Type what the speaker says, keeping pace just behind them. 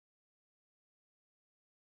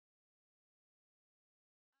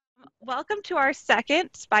Welcome to our second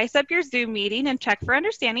Spice Up Your Zoom meeting and Check for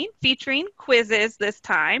Understanding featuring quizzes this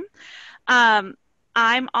time. Um,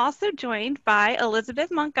 I'm also joined by Elizabeth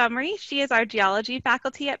Montgomery. She is our geology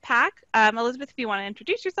faculty at PAC. Elizabeth, if you want to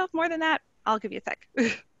introduce yourself more than that, I'll give you a sec.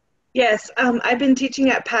 Yes, I've been teaching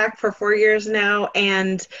at PAC for 4 years now,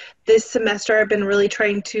 and this semester I've been really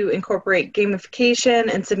trying to incorporate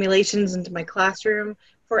gamification and simulations into my classroom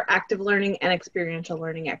for active learning and experiential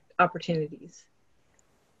learning opportunities.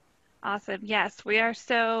 Awesome. Yes, we are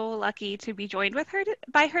so lucky to be joined with her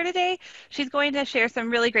by her today. She's going to share some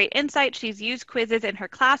really great insights. She's used quizzes in her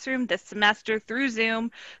classroom this semester through Zoom.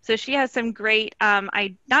 So she has some great,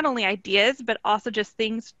 not only ideas, but also just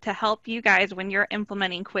things to help you guys when you're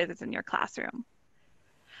implementing quizzes in your classroom.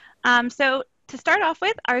 So to start off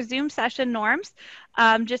with, our Zoom session norms,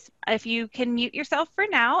 just if you can mute yourself for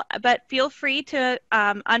now, but feel free to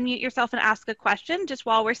unmute yourself and ask a question just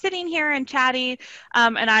while we're sitting here and chatting,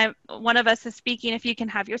 and one of us is speaking. If you can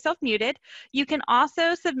have yourself muted. You can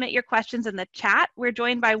also submit your questions in the chat. We're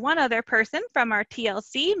joined by one other person from our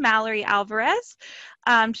TLC, Mallory Alvarez.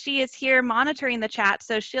 She is here monitoring the chat,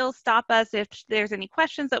 so she'll stop us if there's any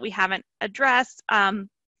questions that we haven't addressed.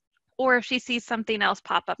 Or if she sees something else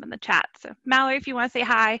pop up in the chat. So Mallory, if you want to say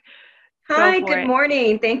hi, go Hi, for good it.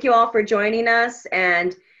 morning. Thank you all for joining us.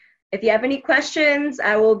 And if you have any questions,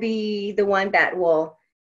 I will be the one that will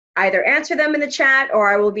either answer them in the chat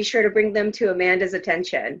or I will be sure to bring them to Amanda's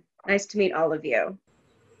attention. Nice to meet all of you.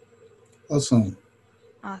 Awesome.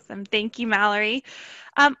 Awesome. Thank you, Mallory.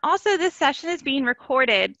 Also, this session is being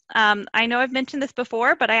recorded. I know I've mentioned this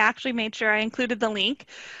before, but I actually made sure I included the link.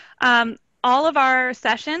 All of our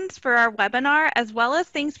sessions for our webinar, as well as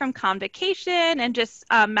things from Convocation and just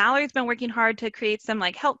Mallory's been working hard to create some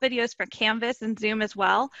like help videos for Canvas and Zoom as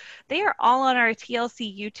well. They are all on our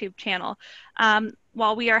TLC YouTube channel.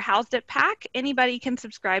 While we are housed at PAC, anybody can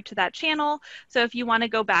subscribe to that channel. So if you want to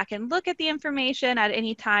go back and look at the information at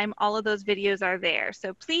any time, all of those videos are there.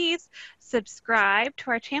 So please subscribe to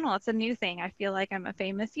our channel. It's a new thing. I feel like I'm a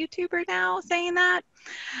famous YouTuber now saying that.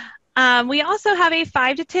 We also have a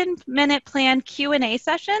 5 to 10 minute planned Q&A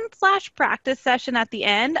session / practice session at the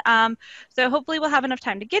end. So hopefully we'll have enough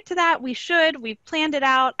time to get to that. We should. We've planned it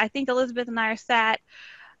out. I think Elizabeth and I are set.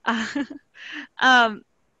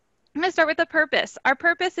 I'm going to start with the purpose. Our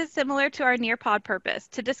purpose is similar to our Nearpod purpose,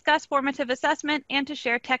 to discuss formative assessment and to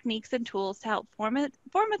share techniques and tools to help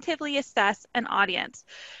formatively assess an audience.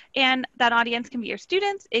 And that audience can be your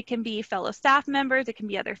students, it can be fellow staff members, it can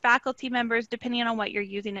be other faculty members, depending on what you're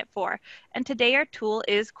using it for. And today our tool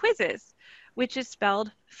is Quizizz, which is spelled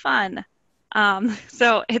fun.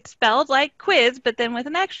 So it's spelled like quiz, but then with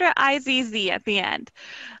an extra IZZ at the end.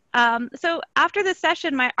 So after this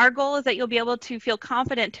session, our goal is that you'll be able to feel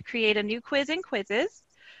confident to create a new quiz in Quizizz,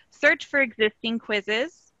 search for existing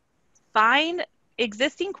quizzes, find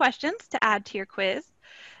existing questions to add to your quiz,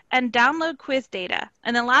 and download quiz data.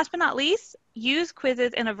 And then last but not least, use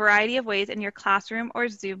quizzes in a variety of ways in your classroom or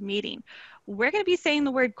Zoom meeting. We're going to be saying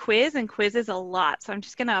the word quiz and quizzes a lot, so I'm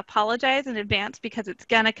just going to apologize in advance because it's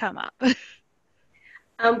going to come up.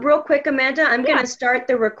 Real quick, Amanda, I'm going to start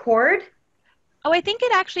the record. Oh, I think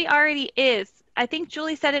it actually already is. I think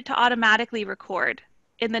Julie set it to automatically record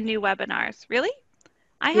in the new webinars. Really?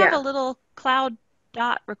 I have a little cloud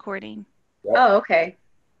dot recording. Yep. Oh, okay.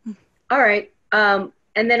 All right. And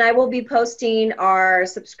then I will be posting our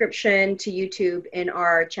subscription to YouTube in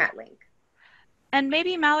our chat link. And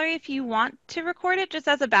maybe, Mallory, if you want to record it just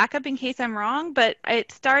as a backup in case I'm wrong, but I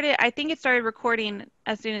think it started recording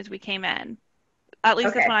as soon as we came in. At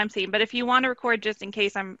least that's what I'm seeing. But if you want to record just in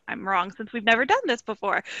case I'm wrong, since we've never done this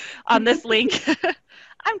before on this link,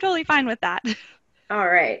 I'm totally fine with that. All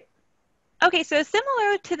right. Okay, so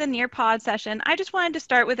similar to the Nearpod session, I just wanted to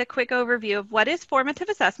start with a quick overview of what is formative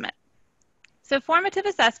assessment. So formative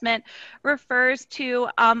assessment refers to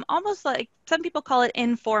almost like some people call it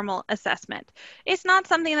informal assessment. It's not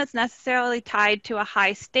something that's necessarily tied to a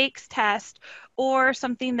high stakes test or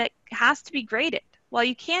something that has to be graded. While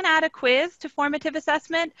you can add a quiz to formative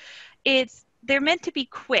assessment, they're meant to be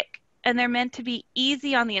quick and they're meant to be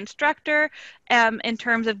easy on the instructor in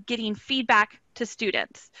terms of getting feedback to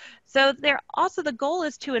students. So the goal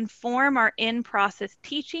is to inform our in-process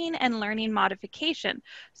teaching and learning modification.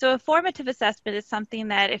 So a formative assessment is something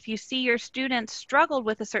that if you see your students struggled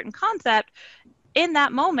with a certain concept, in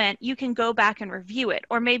that moment, you can go back and review it,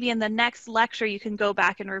 or maybe in the next lecture, you can go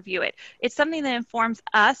back and review it. It's something that informs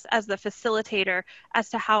us as the facilitator as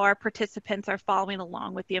to how our participants are following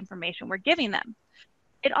along with the information we're giving them.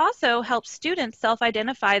 It also helps students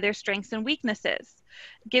self-identify their strengths and weaknesses.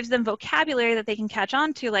 It gives them vocabulary that they can catch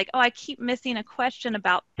on to, like, oh, I keep missing a question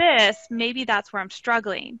about this. Maybe that's where I'm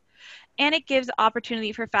struggling. and it gives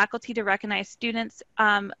opportunity for faculty to recognize students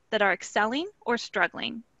that are excelling or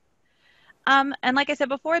struggling. And like I said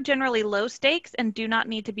before, generally low stakes and do not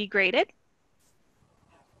need to be graded.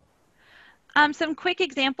 Some quick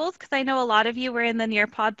examples, because I know a lot of you were in the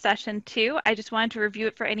Nearpod session too. I just wanted to review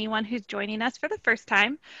it for anyone who's joining us for the first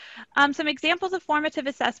time. Some examples of formative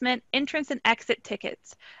assessment: entrance and exit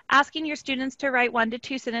tickets, asking your students to write 1 to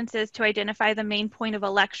 2 sentences to identify the main point of a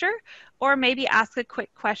lecture, or maybe ask a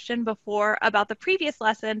quick question about the previous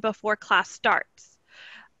lesson before class starts.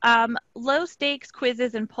 Low stakes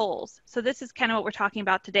quizzes and polls. So this is kind of what we're talking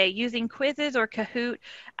about today, using Quizizz or Kahoot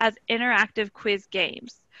as interactive quiz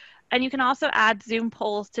games. And you can also add Zoom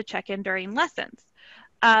polls to check in during lessons.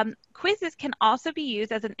 Quizzes can also be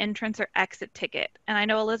used as an entrance or exit ticket, and I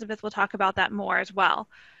know Elizabeth will talk about that more as well.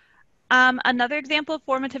 Another example of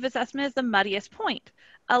formative assessment is the muddiest point,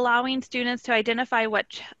 allowing students to identify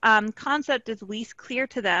what concept is least clear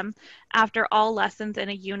to them after all lessons in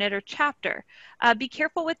a unit or chapter. Be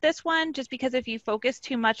careful with this one, just because if you focus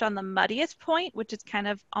too much on the muddiest point, which is kind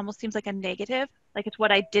of almost seems like a negative, like it's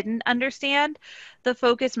what I didn't understand, the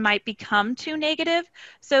focus might become too negative.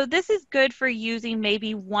 So this is good for using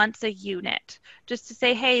maybe once a unit, just to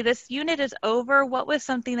say, hey, this unit is over. What was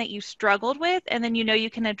something that you struggled with? And then you know you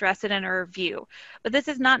can address it in a review. But this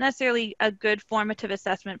is not necessarily a good formative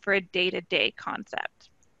assessment for a day-to-day concept.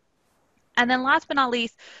 And then last but not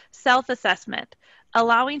least, self-assessment,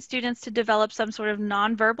 allowing students to develop some sort of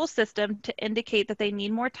nonverbal system to indicate that they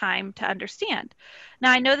need more time to understand.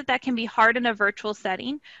 Now, I know that that can be hard in a virtual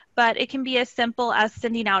setting, but it can be as simple as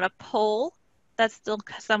sending out a poll that's still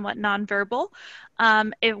somewhat nonverbal.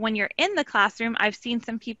 When you're in the classroom, I've seen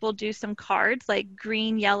some people do some cards like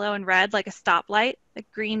green, yellow, and red, like a stoplight. Like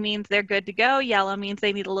green means they're good to go, yellow means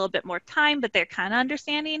they need a little bit more time, but they're kind of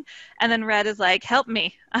understanding, and then red is like, help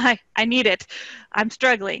me, I need it, I'm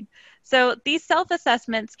struggling. So these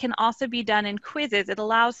self-assessments can also be done in quizzes. It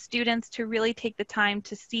allows students to really take the time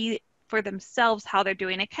to see for themselves how they're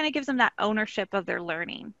doing. It kind of gives them that ownership of their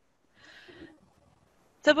learning.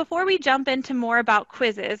 So before we jump into more about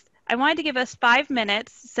quizzes, I wanted to give us 5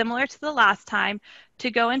 minutes, similar to the last time,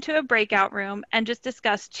 to go into a breakout room and just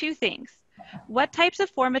discuss 2 things. What types of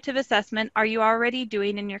formative assessment are you already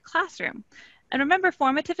doing in your classroom? And remember,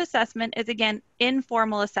 formative assessment is, again,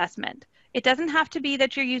 informal assessment. It doesn't have to be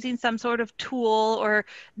that you're using some sort of tool or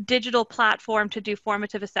digital platform to do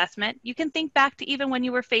formative assessment. You can think back to even when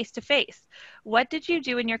you were face-to-face. What did you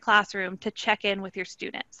do in your classroom to check in with your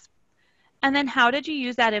students? And then how did you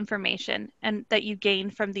use that information and that you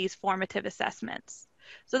gained from these formative assessments?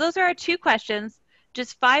 So those are our 2 questions,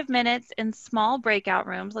 just 5 minutes in small breakout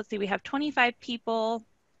rooms. Let's see, we have 25 people.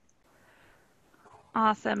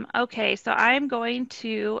 Awesome. Okay, so I'm going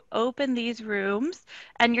to open these rooms,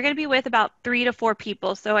 and you're going to be with about 3 to 4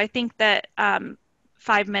 people. So I think that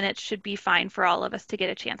 5 minutes should be fine for all of us to get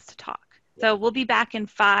a chance to talk. So we'll be back in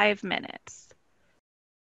 5 minutes.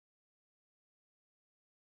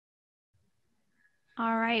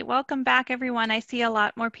 All right, welcome back, everyone. I see a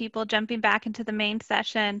lot more people jumping back into the main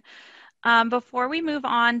session. Before we move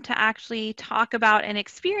on to actually talk about and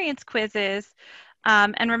experience quizzes,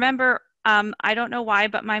 and remember, I don't know why,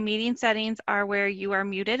 but my meeting settings are where you are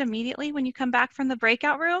muted immediately when you come back from the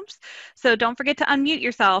breakout rooms. So don't forget to unmute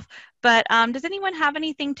yourself. But does anyone have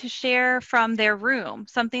anything to share from their room?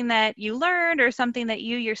 Something that you learned or something that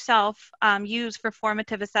you yourself use for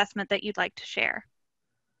formative assessment that you'd like to share?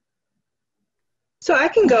 So I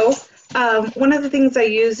can go. One of the things I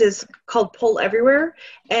use is called Poll Everywhere,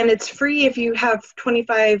 and it's free if you have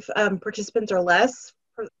 25 participants or less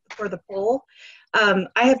for the poll. I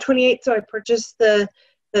have 28, so I purchased the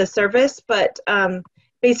service, but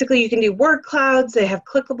basically you can do word clouds. They have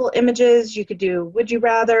clickable images. You could do would you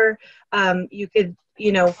rather. You could,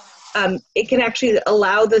 it can actually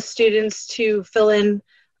allow the students to fill in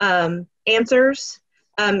answers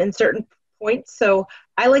in certain points. So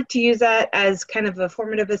I like to use that as kind of a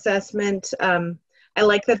formative assessment. I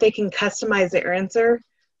like that they can customize their answer.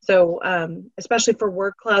 So especially for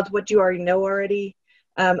word clouds, what you already know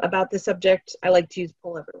about the subject, I like to use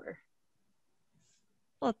Poll Everywhere.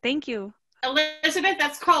 Well, thank you. Elizabeth,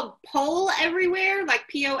 that's called Poll Everywhere, like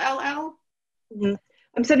P-O-L-L? Mm-hmm.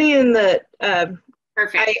 I'm sending in the,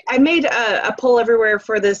 Perfect. I made a Poll Everywhere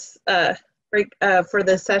for this for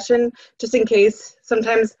this session, just in case.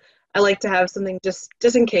 Sometimes I like to have something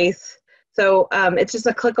just in case. So it's just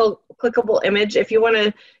a clickable image. If you want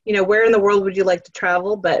to, where in the world would you like to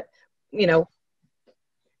travel? But,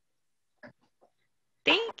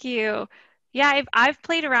 Thank you. Yeah, I've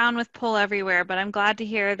played around with Poll Everywhere, but I'm glad to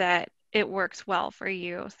hear that it works well for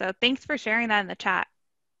you. So thanks for sharing that in the chat.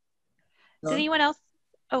 Did anyone else?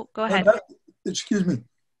 Oh, go ahead. Excuse me.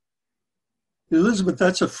 Elizabeth,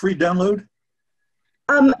 that's a free download?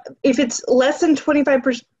 If it's less than 25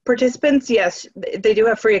 participants, yes, they do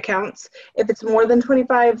have free accounts. If it's more than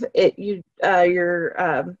 25, it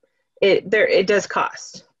does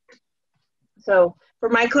cost. So for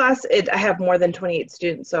my class, I have more than 28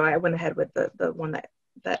 students, so I went ahead with the one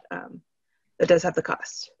that does have the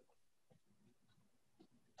cost.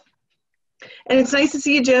 And it's nice to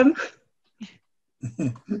see you, Jim.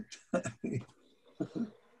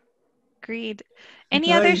 Agreed.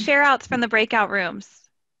 Any other share outs from the breakout rooms?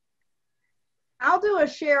 I'll do a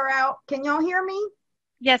share out. Can y'all hear me?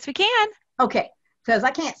 Yes, we can. Okay, because I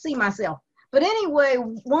can't see myself. But anyway,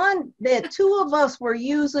 one that two of us were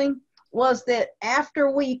using was that after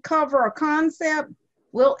we cover a concept,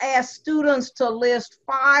 we'll ask students to list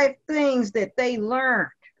 5 things that they learned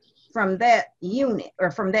from that unit or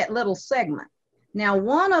from that little segment. Now,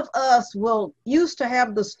 one of us used to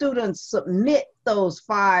have the students submit those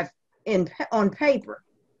 5 on paper.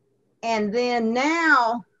 And then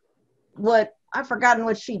now I've forgotten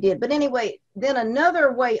what she did, but anyway, then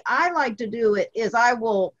another way I like to do it is I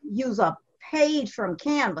will use a page from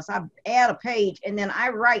Canvas. I add a page and then I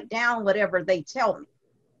write down whatever they tell me.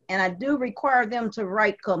 And I do require them to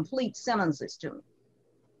write complete sentences to me.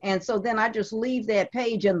 And so then I just leave that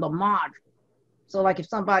page in the module. So like if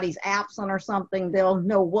somebody's absent or something, they'll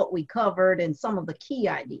know what we covered and some of the key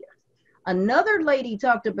ideas. Another lady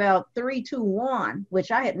talked about 3-2-1,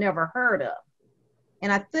 which I had never heard of.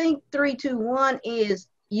 And I think 3-2-1 is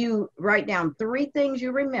you write down 3 things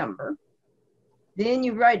you remember. Then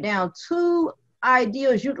you write down 2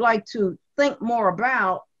 ideas you'd like to think more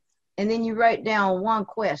about. And then you write down 1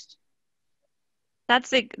 question.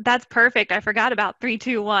 That's perfect. I forgot about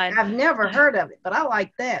 3-2-1. I've never heard of it, but I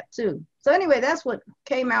like that too. So anyway, that's what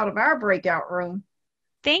came out of our breakout room.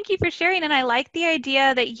 Thank you for sharing, and I like the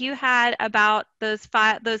idea that you had about those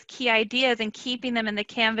key ideas and keeping them in the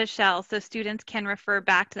Canvas shell so students can refer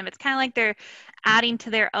back to them. It's kind of like they're adding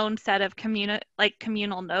to their own set of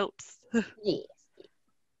communal notes. Yes.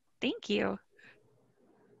 Thank you.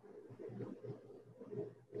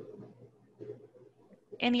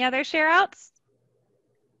 Any other share outs?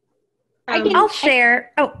 I'll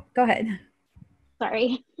share. Oh, go ahead.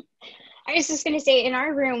 Sorry. I was just going to say, in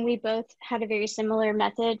our room, we both had a very similar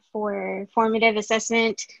method for formative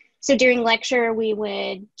assessment. So during lecture, we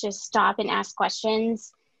would just stop and ask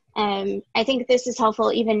questions. I think this is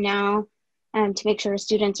helpful even now to make sure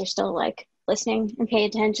students are still listening and pay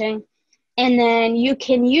attention. And then you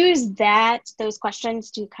can use those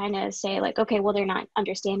questions to kind of say okay, well, they're not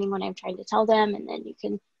understanding what I'm trying to tell them. And then you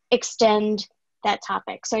can extend that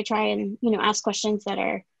topic. So I try and, ask questions that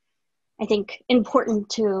are, I think, important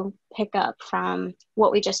to pick up from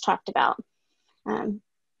what we just talked about.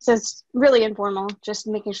 So it's really informal, just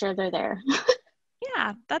making sure they're there.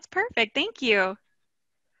 Yeah, that's perfect. Thank you.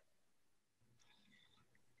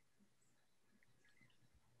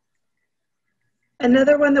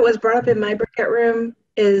 Another one that was brought up in my breakout room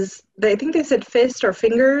is, I think they said fist or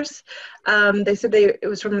fingers. They said it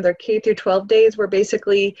was from their K through 12 days, where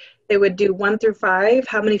basically they would do 1 through 5,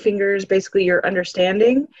 how many fingers basically you're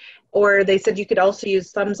understanding. Or they said you could also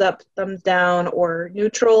use thumbs up, thumbs down, or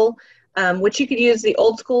neutral, which you could use the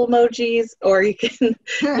old school emojis, or you can use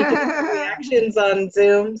reactions on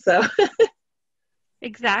Zoom. So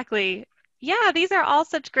Exactly. Yeah, these are all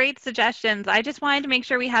such great suggestions. I just wanted to make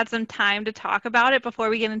sure we had some time to talk about it before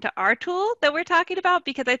we get into our tool that we're talking about,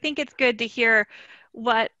 because I think it's good to hear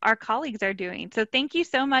what our colleagues are doing. So thank you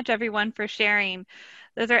so much, everyone, for sharing.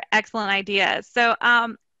 Those are excellent ideas. So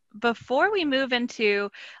before we move into,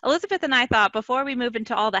 Elizabeth and I thought before we move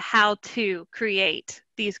into all the how to create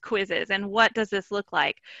these quizzes and what does this look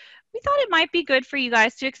like, we thought it might be good for you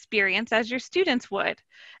guys to experience as your students would.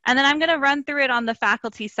 And then I'm going to run through it on the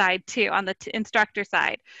faculty side too, on the instructor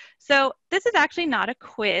side. So this is actually not a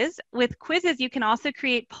quiz. With quizzes, you can also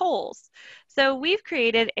create polls. So we've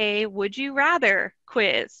created a would you rather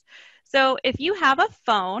quiz. So if you have a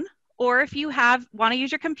phone, or if you want to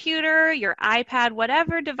use your computer, your iPad,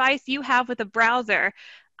 whatever device you have with a browser,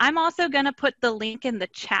 I'm also going to put the link in the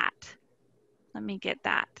chat. Let me get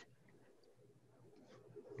that.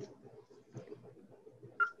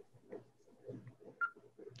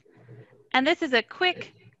 And this is a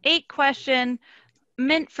quick 8-question,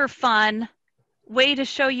 meant for fun, way to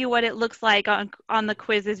show you what it looks like on the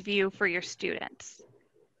Quizizz view for your students.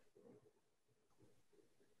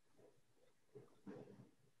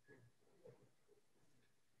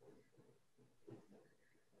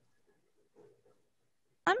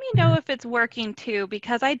 Let me know if it's working too,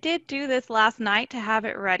 because I did do this last night to have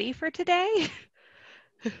it ready for today.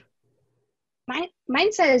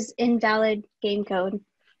 Mine says invalid game code.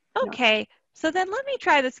 Okay, so then let me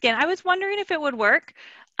try this again. I was wondering if it would work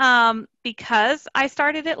because I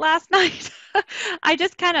started it last night. I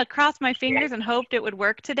just kind of crossed my fingers and hoped it would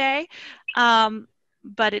work today,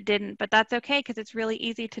 but it didn't. But that's okay because it's really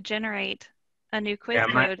easy to generate a new quiz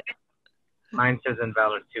code. Mine says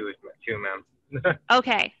invalid too, ma'am.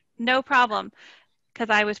 Okay, no problem because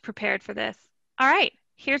I was prepared for this. All right,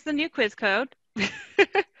 here's the new quiz code.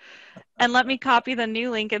 And let me copy the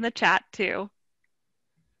new link in the chat too.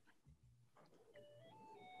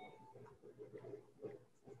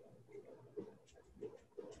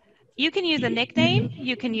 You can use a nickname,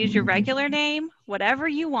 you can use your regular name, whatever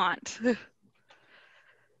you want. And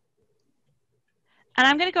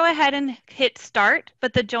I'm going to go ahead and hit start,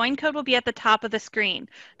 but the join code will be at the top of the screen.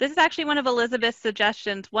 This is actually one of Elizabeth's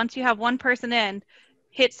suggestions. Once you have one person in,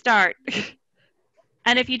 hit start.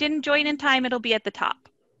 And if you didn't join in time, it'll be at the top.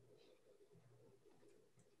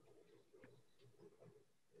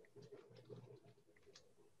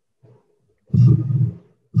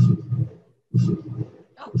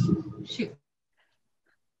 Oh, shoot.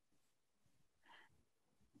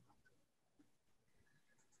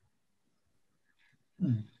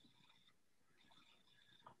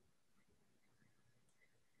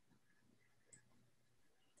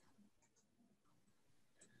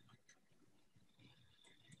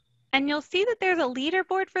 And you'll see that there's a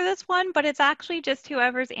leaderboard for this one, but it's actually just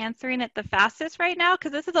whoever's answering it the fastest right now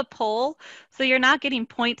because this is a poll. So you're not getting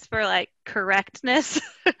points for like correctness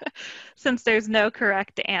since there's no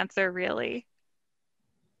correct answer really.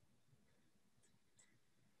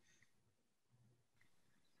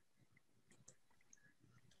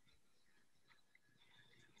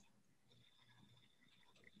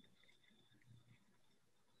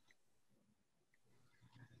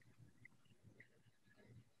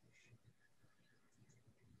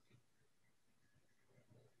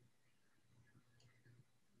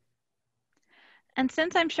 And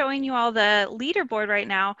since I'm showing you all the leaderboard right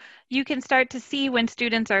now, you can start to see when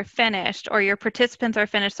students are finished or your participants are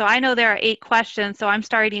finished. So I know there are 8 questions, so I'm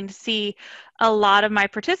starting to see a lot of my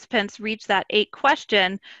participants reach that 8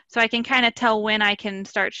 question. So I can kind of tell when I can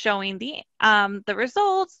start showing the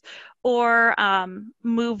results or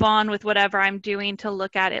move on with whatever I'm doing to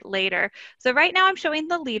look at it later. So right now I'm showing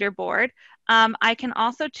the leaderboard. I can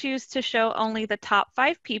also choose to show only the top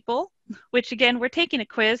 5 people, which again, we're taking a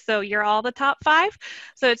quiz, so you're all the top 5.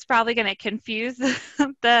 So it's probably going to confuse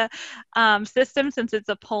the system since it's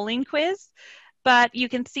a polling quiz. But you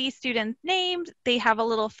can see students' names. They have a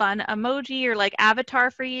little fun emoji or like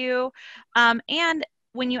avatar for you. And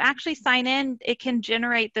when you actually sign in, it can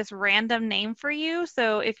generate this random name for you.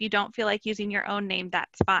 So if you don't feel like using your own name,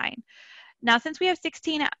 that's fine. Now, since we have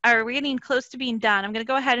 16, or we're getting close to being done, I'm going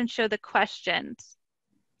to go ahead and show the questions.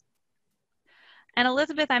 And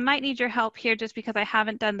Elizabeth, I might need your help here just because I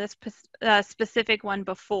haven't done this specific one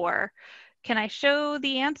before. Can I show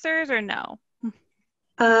the answers or no?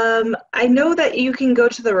 I know that you can go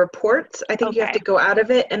to the reports. I think you have to go out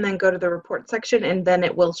of it and then go to the report section and then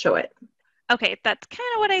it will show it. Okay, that's kind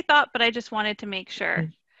of what I thought, but I just wanted to make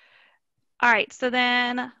sure. All right, so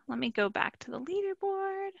then let me go back to the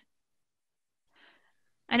leaderboard.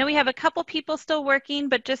 I know we have a couple people still working,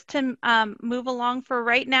 but just to move along for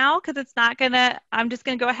right now, because it's not gonna, I'm just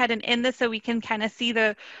gonna go ahead and end this so we can kind of see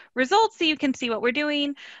the results so you can see what we're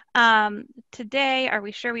doing. Today, are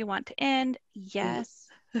we sure we want to end? Yes.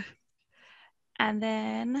 And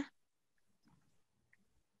then,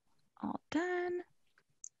 all done.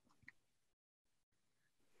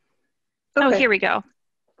 Okay. Oh, here we go.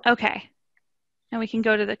 Okay. And we can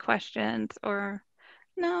go to the questions or,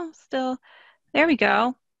 no, still, there we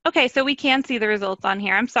go. Okay, so we can see the results on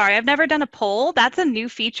here. I'm sorry, I've never done a poll. That's a new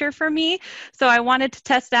feature for me. So I wanted to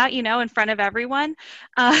test out, you know, in front of everyone.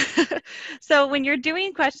 So when you're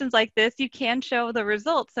doing questions like this, you can show the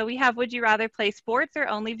results. So we have, would you rather play sports or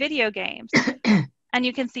only video games? And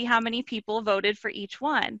you can see how many people voted for each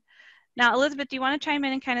one. Now, Elizabeth, do you want to chime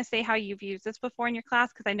in and kind of say how you've used this before in your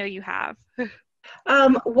class? Because I know you have.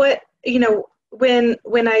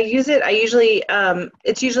 When I use it, I usually,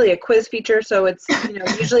 it's usually a quiz feature, so it's,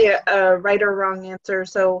 usually a right or wrong answer.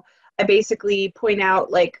 So I basically point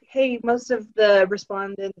out like, hey, most of the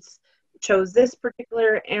respondents chose this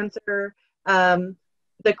particular answer.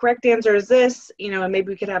 The correct answer is this, and maybe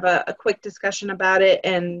we could have a quick discussion about it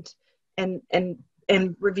and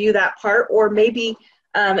review that part. Or maybe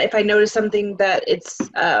if I notice something that it's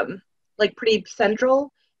like pretty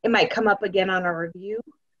central, it might come up again on our review.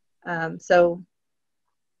 So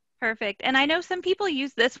Perfect. And I know some people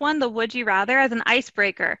use this one, the would you rather, as an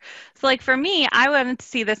icebreaker. So like for me, I wanted to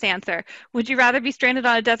see this answer. Would you rather be stranded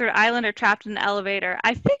on a desert island or trapped in an elevator?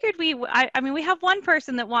 I figured I mean, we have one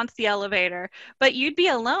person that wants the elevator, but you'd be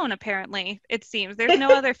alone, apparently, it seems. There's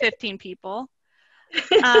no other 15 people.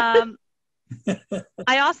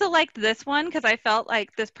 I also liked this one because I felt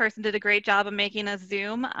like this person did a great job of making a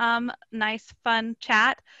Zoom nice, fun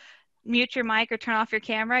chat. Mute your mic or turn off your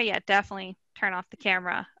camera. Yeah, definitely turn off the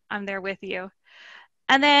camera. I'm there with you.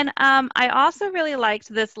 And then I also really liked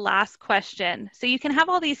this last question. So you can have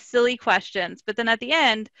all these silly questions, but then at the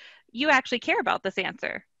end, you actually care about this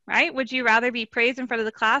answer, right? Would you rather be praised in front of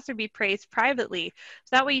the class or be praised privately?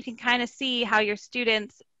 So that way you can kind of see how your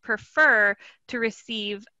students prefer to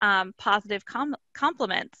receive positive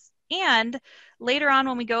compliments. And later on,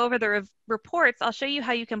 when we go over the reports, I'll show you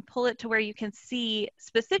how you can pull it to where you can see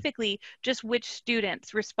specifically just which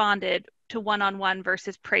students responded to one-on-one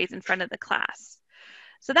versus praise in front of the class.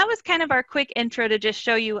 So that was kind of our quick intro to just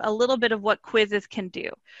show you a little bit of what Quizizz can do.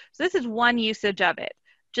 So this is one usage of it.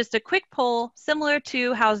 Just a quick poll, similar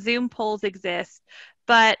to how Zoom polls exist,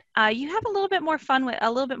 but you have a little bit more fun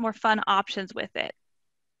options with it.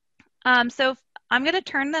 So I'm going to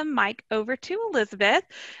turn the mic over to Elizabeth,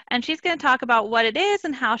 and she's going to talk about what it is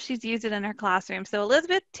and how she's used it in her classroom. So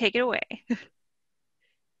Elizabeth, take it away.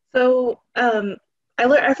 So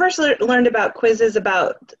I first learned about Quizizz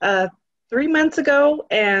about 3 months ago,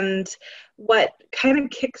 and what kind of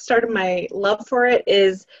kickstarted my love for it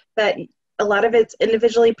is that a lot of it's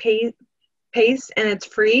individually paced and it's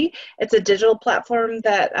free. It's a digital platform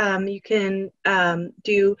that you can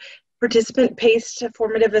do participant-paced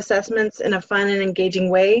formative assessments in a fun and engaging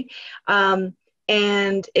way.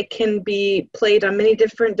 And it can be played on many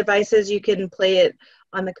different devices. You can play it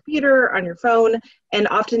on the computer, on your phone, and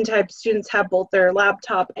oftentimes students have both their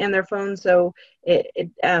laptop and their phone, so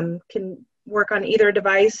it can work on either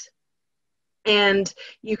device. And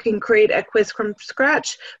you can create a quiz from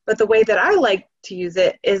scratch, but the way that I like to use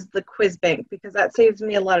it is the quiz bank, because that saves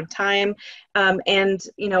me a lot of time. And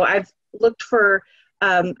you know, I've looked for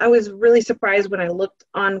I was really surprised when I looked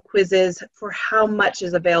on Quizizz for how much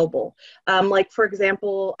is available. Like for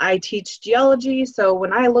example, I teach geology, so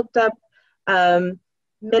when I looked up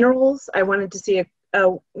minerals, I wanted to see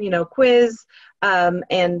a quiz,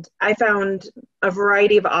 and I found a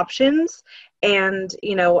variety of options. And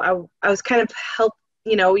I was kind of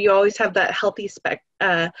you always have that healthy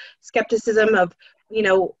skepticism of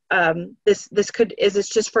is this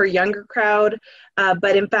just for a younger crowd?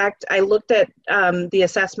 But in fact, I looked at the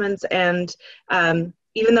assessments, and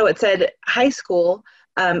even though it said high school,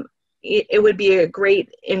 it would be a great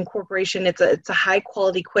incorporation. It's a high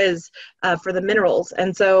quality quiz for the minerals,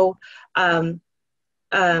 and so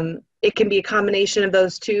it can be a combination of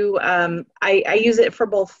those two. I use it for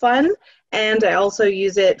both fun, and I also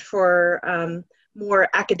use it for more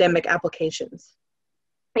academic applications.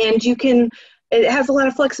 And it has a lot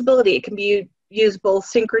of flexibility. It can be used both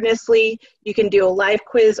synchronously. You can do a live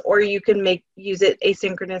quiz, or you can use it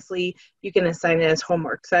asynchronously. You can assign it as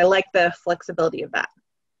homework. So I like the flexibility of that.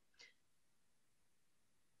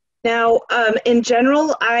 Now, in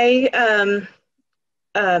general, I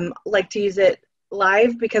like to use it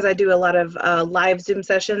live because I do a lot of live Zoom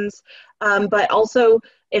sessions, but also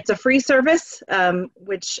it's a free service,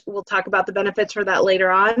 which we'll talk about the benefits for that later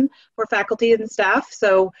on for faculty and staff.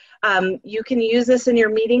 So you can use this in your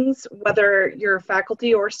meetings, whether you're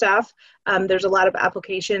faculty or staff. There's a lot of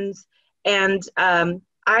applications, and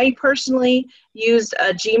I personally used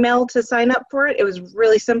a Gmail to sign up for it. It was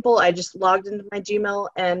really simple. I just logged into my Gmail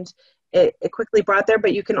and it quickly brought there,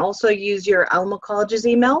 but you can also use your Alamo College's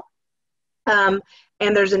email. And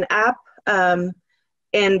there's an app,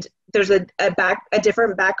 and there's a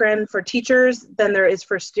different background for teachers than there is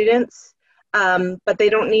for students, but they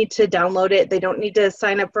don't need to download it. They don't need to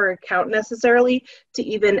sign up for an account necessarily to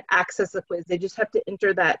even access the quiz. They just have to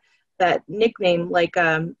enter that nickname like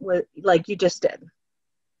you just did.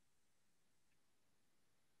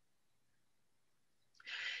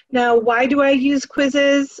 Now, why do I use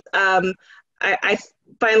Quizizz? I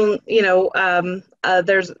find,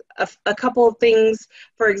 there's a couple of things.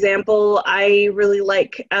 For example, I really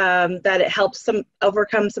like that it helps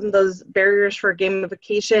overcome some of those barriers for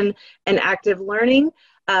gamification and active learning.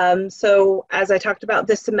 So as I talked about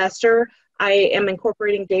this semester, I am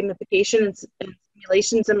incorporating gamification and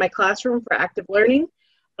simulations in my classroom for active learning.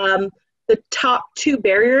 The top two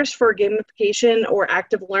barriers for gamification or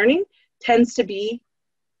active learning tends to be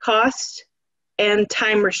cost and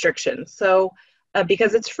time restrictions. So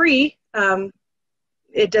because it's free,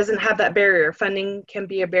 it doesn't have that barrier. Funding can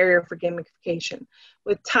be a barrier for gamification.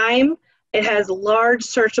 With time, It has large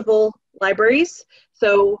searchable libraries,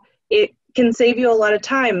 so it can save you a lot of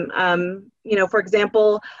time. You know, for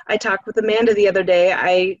example, I talked with Amanda the other day.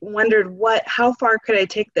 I wondered how far could I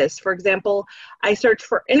take this? For example, I searched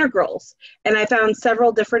for integrals, and I found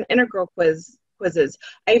several different integral quizzes.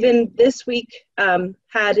 I even this week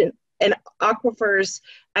had an aquifers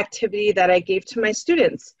activity that I gave to my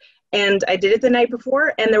students. And I did it the night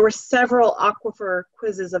before, and there were several aquifer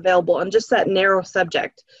quizzes available on just that narrow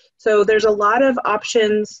subject. So there's a lot of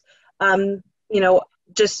options. You know,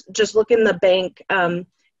 just look in the bank, and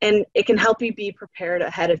it can help you be prepared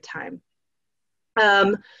ahead of time.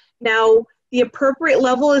 Now, the appropriate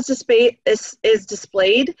level is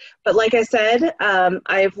displayed, but like I said,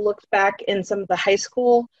 I've looked back in some of the high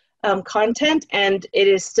school content, and it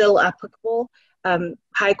is still applicable.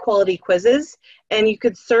 High quality quizzes, and you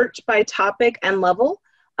could search by topic and level.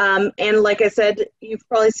 And like I said, you've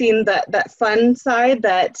probably seen that fun side,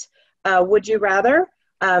 that would you rather,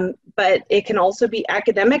 but it can also be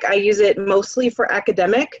academic. I use it mostly for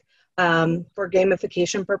academic, for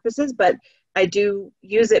gamification purposes, but I do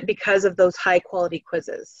use it because of those high quality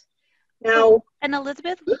quizzes. Now, and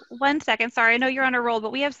Elizabeth, 1 second, sorry, I know you're on a roll,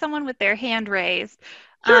 but we have someone with their hand raised.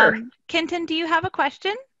 Sure. Kenton, do you have a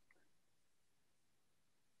question?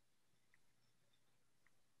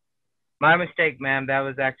 My mistake, ma'am. That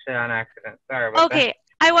was actually on accident. Sorry about that. Okay,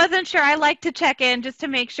 I wasn't sure. I like to check in just to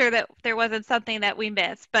make sure that there wasn't something that we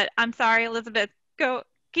missed. But I'm sorry, Elizabeth.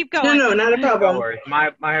 Keep going. No, not a problem. No worries.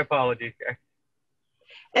 My apologies.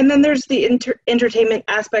 And then there's the entertainment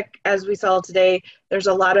aspect, as we saw today. There's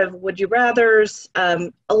a lot of would you rathers,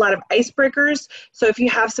 a lot of icebreakers. So if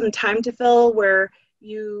you have some time to fill where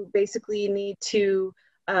you basically need to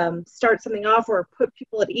start something off or put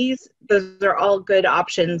people at ease, those are all good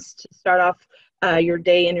options to start off your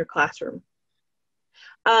day in your classroom.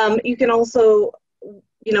 You can also,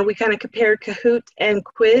 you know, we kind of compared Kahoot and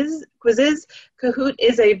Quizizz. Kahoot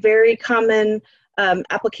is a very common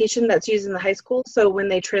application that's used in the high school, so when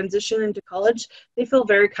they transition into college, they feel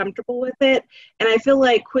very comfortable with it. And I feel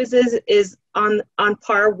like Quizizz is on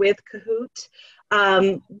par with Kahoot.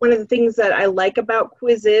 One of the things that I like about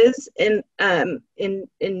Quizizz in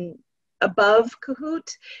above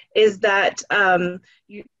Kahoot is that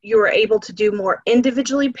you are able to do more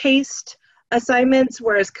individually paced assignments,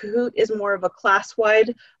 whereas Kahoot is more of a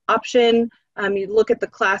class-wide option. You look at the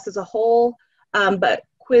class as a whole, but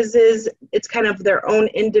Quizizz, it's kind of their own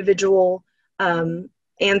individual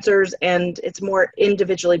answers, and it's more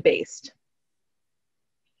individually based.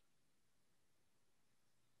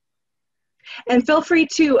 And feel free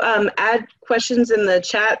to add questions in the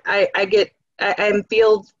chat. I'm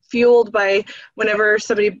fueled by whenever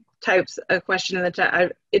somebody types a question in the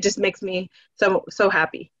chat. It just makes me so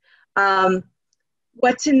happy.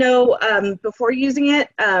 What to know before using it.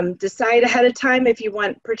 Decide ahead of time if you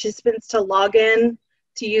want participants to log in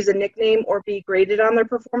to use a nickname or be graded on their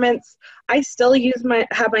performance. I still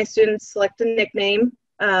have my students select a nickname,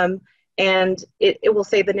 and it will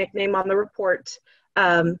say the nickname on the report.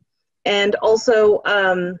 And also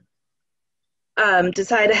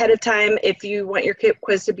decide ahead of time if you want your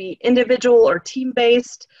quiz to be individual or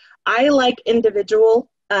team-based. I like individual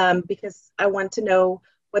because I want to know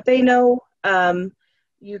what they know.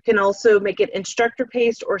 You can also make it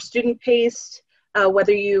instructor-paced or student-paced,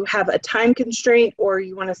 whether you have a time constraint or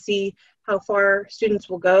you want to see how far students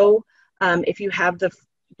will go. If you have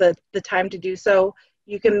the time to do so,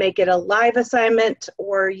 you can make it a live assignment,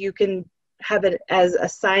 or you can have it as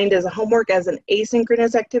assigned as a homework as an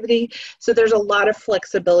asynchronous activity. So there's a lot of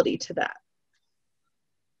flexibility to that.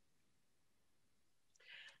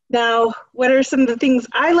 Now, what are some of the things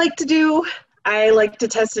I like to do? I like to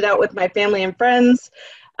test it out with my family and friends.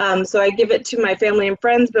 So I give it to my family and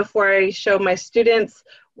friends before I show my students.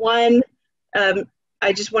 One,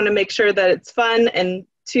 I just want to make sure that it's fun, and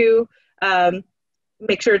two,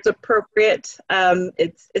 make sure it's appropriate.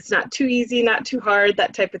 It's not too easy, not too hard,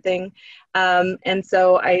 that type of thing. And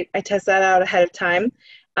so I test that out ahead of time.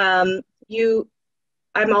 I'm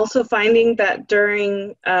also finding that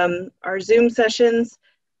during our Zoom sessions,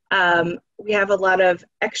 we have a lot of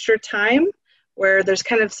extra time where there's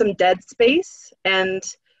kind of some dead space, and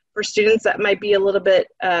for students that might be a little bit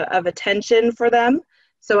of attention for them.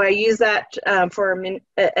 So I use that for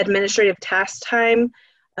administrative task time.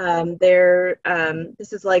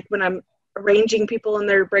 This is like when I'm arranging people in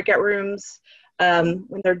their breakout rooms,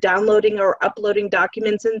 when they're downloading or uploading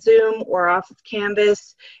documents in Zoom or off of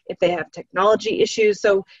Canvas, if they have technology issues.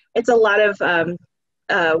 So it's a lot of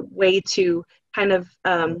way to kind of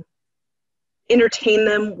entertain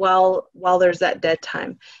them while there's that dead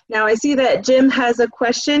time. Now I see that Jim has a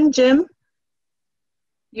question. Jim?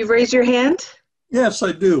 You've raised your hand? Yes,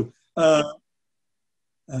 I do.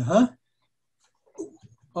 Uh-huh.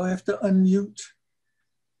 I have to unmute.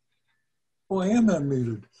 Oh, I am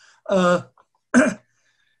unmuted. Uh,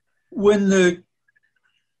 when the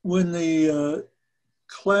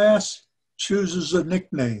class chooses a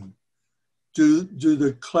nickname, do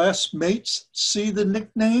the classmates see the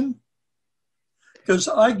nickname? Because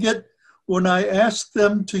when I ask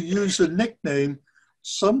them to use a nickname,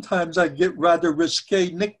 sometimes I get rather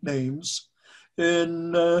risque nicknames.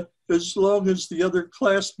 And as long as the other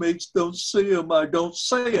classmates don't see them, I don't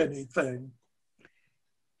say anything.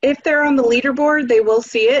 If they're on the leaderboard, they will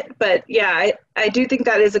see it. But yeah, I do think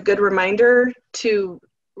that is a good reminder to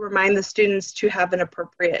remind the students to have an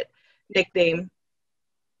appropriate nickname.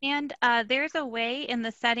 And there's a way in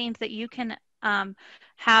the settings that you can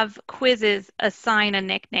have Quizizz assign a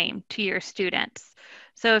nickname to your students.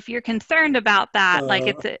 So if you're concerned about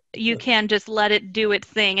that, you can just let it do its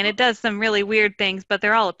thing, and it does some really weird things, but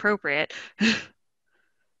they're all appropriate.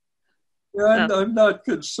 Yeah, I'm not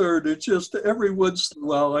concerned. It's just every once in a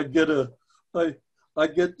while I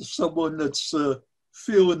get someone that's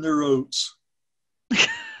feeling their oats.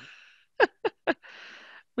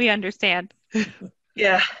 We understand.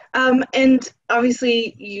 Yeah, and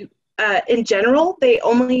obviously you, in general, they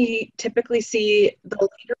only typically see the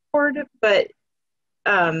leaderboard, but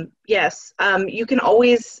yes, you can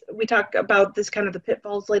always, we talk about this kind of the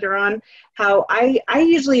pitfalls later on, how I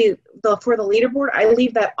usually, for the leaderboard, I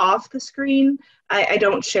leave that off the screen. I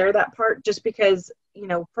don't share that part just because, you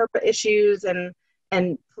know, FERPA issues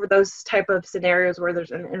and for those type of scenarios where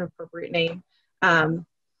there's an inappropriate name.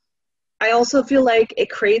 I also feel like it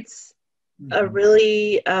creates a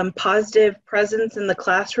really positive presence in the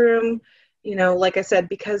classroom, you know, like I said,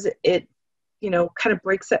 because it, you know, kind of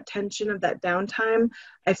breaks that tension of that downtime.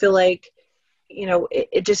 I feel like, you know,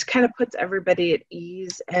 it just kind of puts everybody at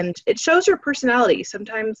ease, and it shows your personality.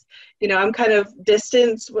 Sometimes, you know, I'm kind of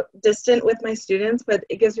distant with my students, but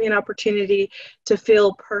it gives me an opportunity to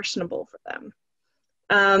feel personable for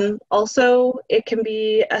them. Also, it can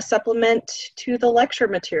be a supplement to the lecture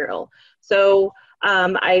material. So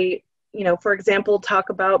you know, for example, talk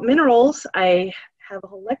about minerals. I have a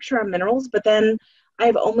whole lecture on minerals, but then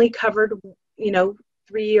I've only covered, you know,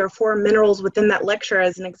 3 or 4 minerals within that lecture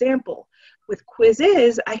as an example. With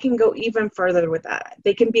Quizizz, I can go even further with that.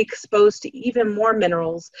 They can be exposed to even more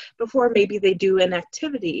minerals before maybe they do an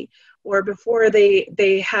activity, or before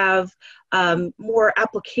they have more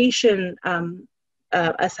application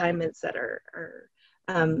assignments that are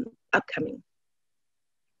upcoming.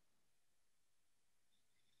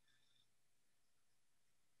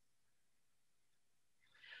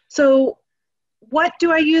 So what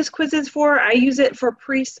do I use Quizizz for? I use it for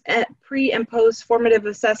pre and post formative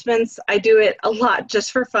assessments. I do it a lot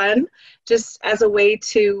just for fun, just as a way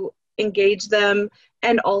to engage them,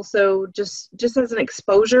 and also just as an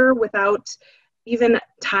exposure without even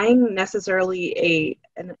tying necessarily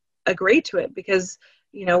a grade to it, because,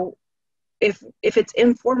 you know, if it's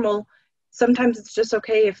informal, sometimes it's just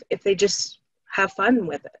okay if they just have fun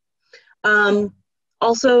with it.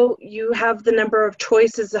 Also, you have the number of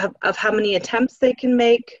choices of how many attempts they can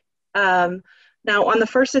make. Now, on the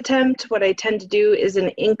first attempt, what I tend to do is an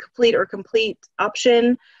incomplete or complete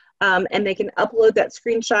option, and they can upload that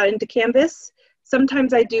screenshot into Canvas.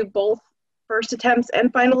 Sometimes I do both first attempts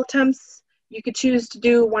and final attempts. You could choose to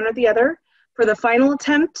do one or the other. For the final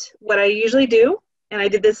attempt, what I usually do, and I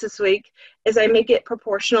did this week, is I make it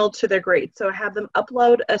proportional to their grade. So I have them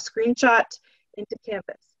upload a screenshot into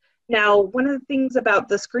Canvas. Now, one of the things about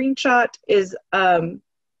the screenshot is I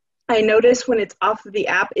notice when it's off of the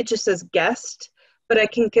app, it just says guest, but I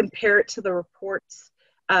can compare it to the reports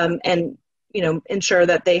and, you know, ensure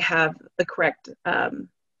that they have the correct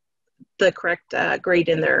grade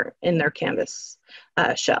in their Canvas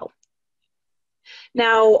shell.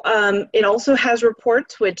 Now, it also has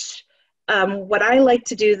reports, which what I like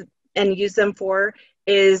to do and use them for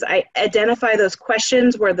is I identify those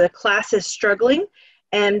questions where the class is struggling,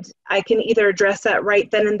 and I can either address that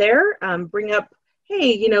right then and there, bring up,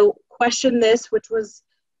 hey, you know, question this, which was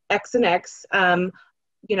X and X,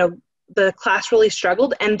 you know, the class really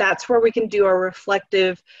struggled, and that's where we can do our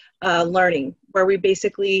reflective learning, where we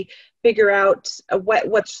basically figure out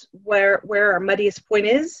where our muddiest point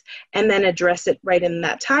is, and then address it right in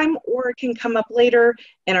that time, or it can come up later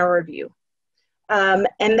in our review. And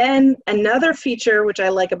then another feature which I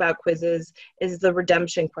like about Quizizz is the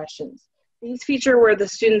redemption questions. These feature where the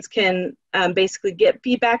students can basically get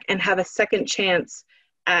feedback and have a second chance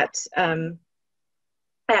at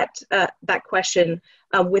that question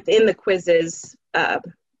within the Quizizz.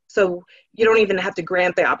 So you don't even have to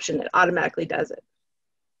grant the option, it automatically does it.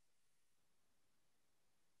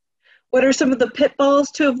 What are some of the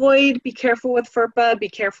pitfalls to avoid? Be careful with FERPA. Be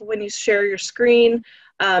careful when you share your screen.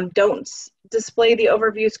 Don't display the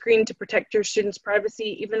overview screen to protect your students'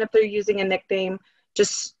 privacy, even if they're using a nickname.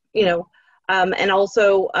 Just, and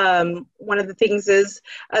also one of the things is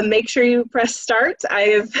make sure you press start.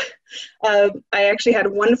 I actually had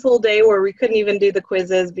one full day where we couldn't even do the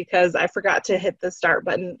quizzes because I forgot to hit the start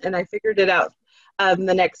button, and I figured it out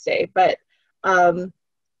the next day. But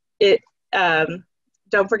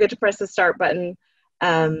don't forget to press the start button.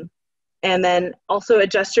 And then also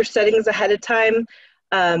adjust your settings ahead of time.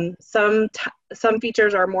 Some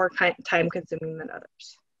features are more time consuming than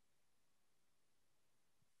others.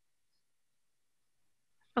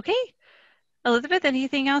 Okay. Elizabeth,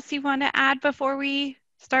 anything else you want to add before we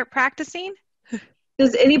start practicing?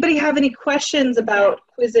 Does anybody have any questions about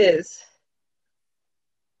Quizizz?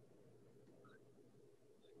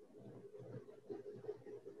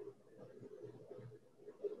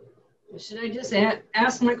 Should I just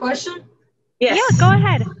ask my question? Yes. Yeah, go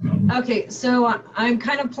ahead. Okay, so I'm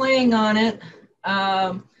kind of playing on it.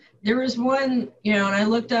 There was one, and I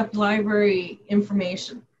looked up library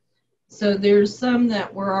information. So there's some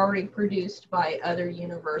that were already produced by other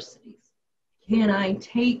universities. Can I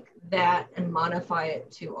take that and modify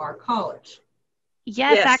it to our college?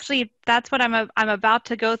 Yes. Actually, that's what I'm about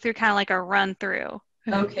to go through, kind of like a run through.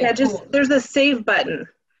 Okay. Yeah, cool. there's a save button.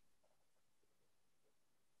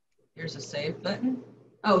 There's a save button.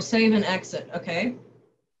 Oh, save and exit. Okay.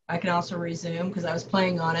 I can also resume because I was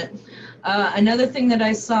playing on it. Another thing that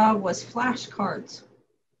I saw was flashcards.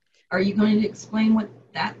 Are you going to explain what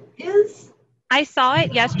that is? I saw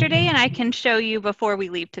it yesterday, and I can show you before we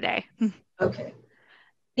leave today. Okay.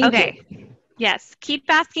 Okay. Yes. Keep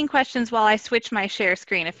asking questions while I switch my share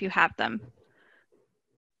screen if you have them.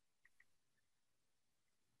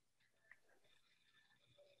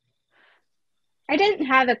 I didn't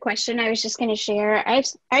have a question. I was just going to share.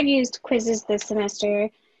 I've used Quizizz this semester,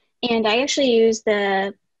 and I actually use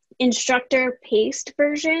the instructor paced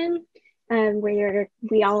version where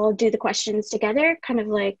we all do the questions together, kind of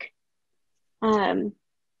like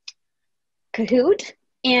Kahoot.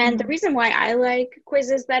 And the reason why I like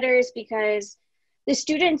Quizizz better is because the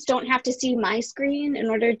students don't have to see my screen in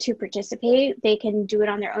order to participate. They can do it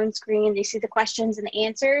on their own screen. They see the questions and the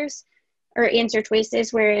answers or answer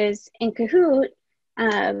choices, whereas in Kahoot,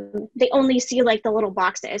 they only see like the little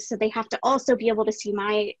boxes. So they have to also be able to see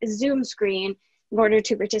my Zoom screen in order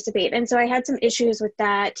to participate. And so I had some issues with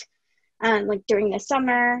that like during the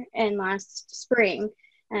summer and last spring.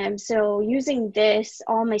 So using this,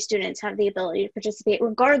 all my students have the ability to participate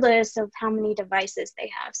regardless of how many devices they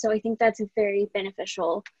have. So I think that's very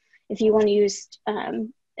beneficial if you want to use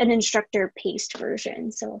an instructor paced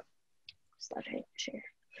version. So just thought I'd share.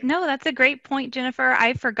 No, that's a great point, Jennifer.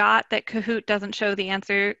 I forgot that Kahoot doesn't show the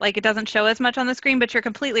answer, like it doesn't show as much on the screen, but you're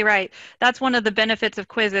completely right. That's one of the benefits of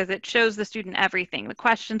Quizizz. It shows the student everything, the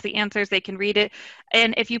questions, the answers, they can read it.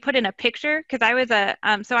 And if you put in a picture, because I was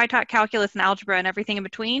so I taught calculus and algebra and everything in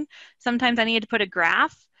between, sometimes I needed to put a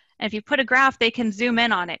graph. And if you put a graph, they can zoom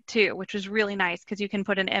in on it too, which was really nice because you can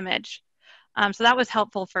put an image. So that was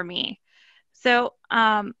helpful for me. So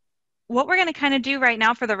what we're going to kind of do right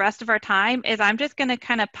now for the rest of our time is I'm just going to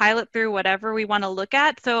kind of pilot through whatever we want to look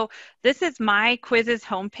at. So this is my Quizizz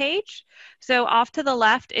homepage. So off to the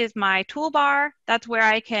left is my toolbar. That's where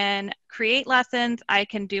I can create lessons. I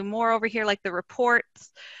can do more over here like the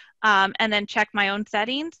reports and then check my own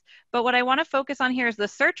settings. But what I want to focus on here is the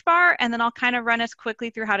search bar, and then I'll kind of run us quickly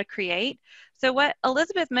through how to create. So what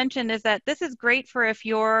Elizabeth mentioned is that this is great for if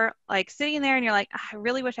you're like sitting there and you're like, I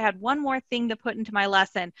really wish I had one more thing to put into my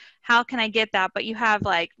lesson. How can I get that? But you have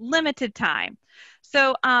like limited time.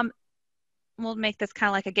 So we'll make this kind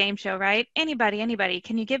of like a game show, right? Anybody,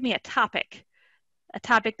 can you give me a topic? A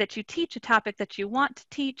topic that you teach, a topic that you want to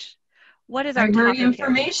teach? What is our library topic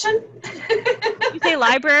information? You say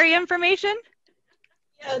library information?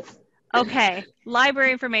 Yes. Okay,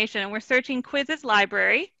 library information, and we're searching Quizizz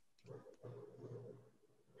library.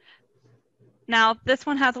 Now, this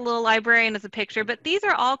one has a little librarian as a picture, but these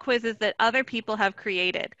are all quizzes that other people have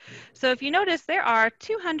created. So if you notice, there are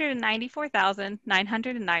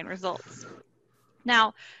 294,909 results.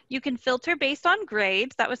 Now, you can filter based on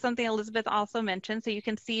grades. That was something Elizabeth also mentioned. So you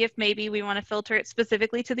can see if maybe we want to filter it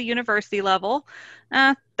specifically to the university level.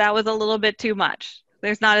 That was a little bit too much.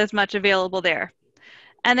 There's not as much available there.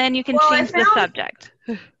 And then you can change the subject.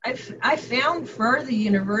 I found for the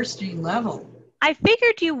university level. I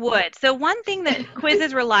figured you would. So one thing that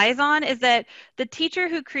Quizizz relies on is that the teacher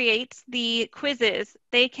who creates the quizzes,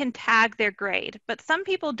 they can tag their grade. But some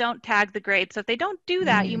people don't tag the grade. So if they don't do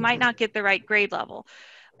that, you might not get the right grade level.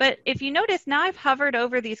 But if you notice, now I've hovered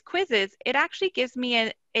over these quizzes, it actually gives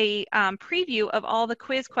me a preview of all the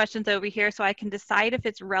quiz questions over here so I can decide if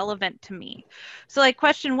it's relevant to me. So like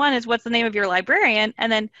question 1 is, what's the name of your librarian?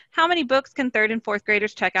 And then how many books can 3rd and 4th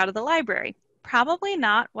graders check out of the library? Probably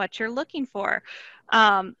not what you're looking for.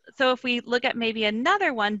 So if we look at maybe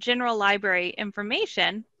another one, general library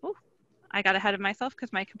information. Ooh, I got ahead of myself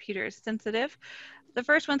because my computer is sensitive. The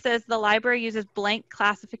first one says the library uses blank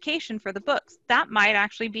classification for the books. That might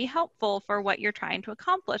actually be helpful for what you're trying to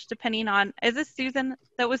accomplish, depending on, is this Susan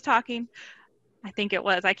that was talking? I think it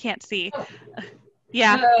was, I can't see.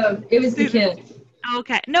 Yeah. It was the Susan. kid.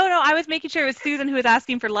 Okay. No, I was making sure it was Susan who was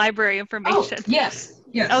asking for library information. Oh, yes.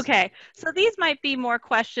 Yes. Okay. So these might be more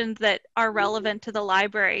questions that are relevant to the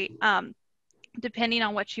library, depending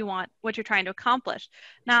on what you want, what you're trying to accomplish.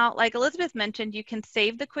 Now, like Elizabeth mentioned, you can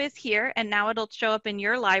save the quiz here and now it'll show up in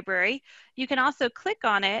your library. You can also click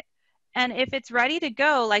on it, and if it's ready to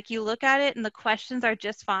go, like you look at it and the questions are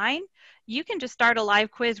just fine, you can just start a live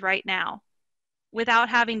quiz right now without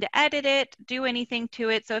having to edit it, do anything to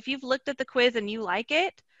it. So if you've looked at the quiz and you like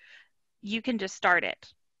it, you can just start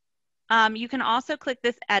it. You can also click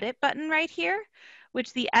this edit button right here,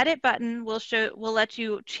 which the edit button will let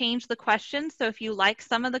you change the questions. So if you like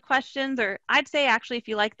some of the questions, or I'd say actually if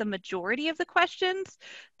you like the majority of the questions,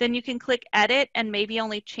 then you can click edit and maybe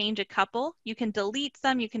only change a couple. You can delete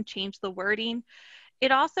some, you can change the wording.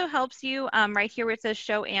 It also helps you right here where it says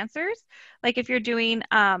show answers. Like if you're doing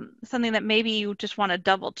something that maybe you just want to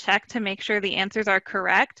double check to make sure the answers are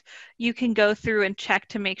correct, you can go through and check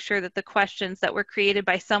to make sure that the questions that were created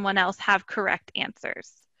by someone else have correct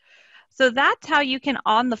answers. So that's how you can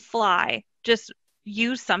on the fly just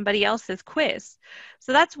use somebody else's quiz.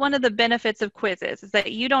 So that's one of the benefits of quizzes, is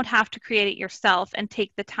that you don't have to create it yourself and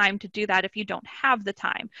take the time to do that if you don't have the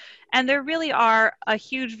time. And there really are a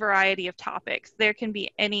huge variety of topics. There can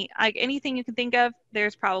be anything you can think of,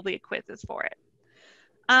 there's probably a quizzes for it.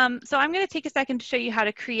 So I'm going to take a second to show you how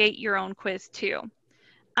to create your own quiz too.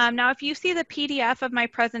 Now, if you see the PDF of my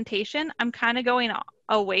presentation, I'm kind of going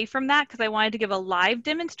away from that because I wanted to give a live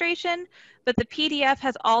demonstration, but the PDF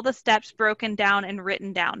has all the steps broken down and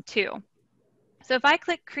written down too. So if I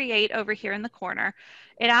click create over here in the corner,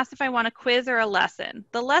 it asks if I want a quiz or a lesson.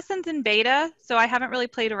 The lesson's in beta, so I haven't really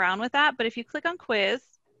played around with that, but if you click on quiz,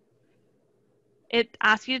 it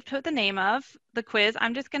asks you to put the name of the quiz.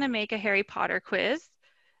 I'm just going to make a Harry Potter quiz.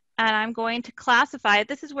 And I'm going to classify it.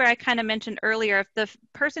 This is where I kind of mentioned earlier, if the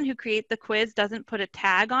person who creates the quiz doesn't put a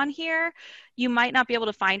tag on here, you might not be able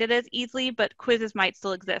to find it as easily, but quizzes might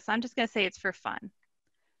still exist. So I'm just going to say it's for fun.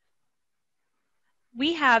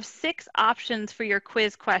 We have 6 options for your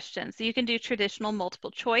quiz questions. So you can do traditional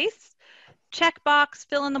multiple choice, checkbox,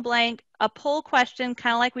 fill in the blank, a poll question,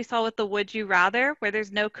 kind of like we saw with the would you rather, where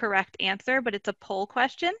there's no correct answer, but it's a poll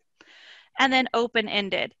question, and then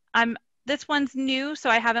open-ended. This one's new,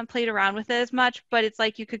 so I haven't played around with it as much, but it's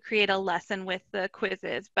like you could create a lesson with the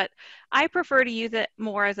quizzes. But I prefer to use it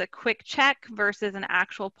more as a quick check versus an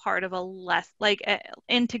actual part of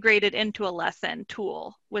integrated into a lesson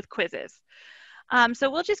tool with quizzes.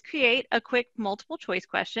 So we'll just create a quick multiple choice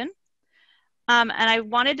question. And I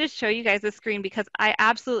wanted to show you guys the screen because I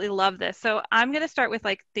absolutely love this. So I'm going to start with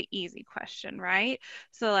like the easy question, right?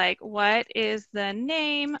 So like, what is the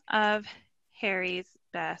name of Harry's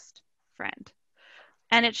best friend?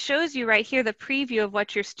 And it shows you right here the preview of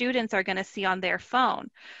what your students are going to see on their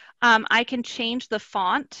phone. I can change the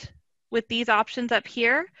font with these options up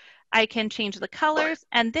here. I can change the colors.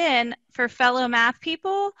 And then for fellow math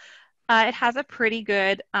people, it has a pretty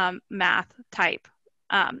good math type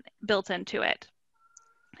built into it.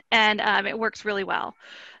 And it works really well.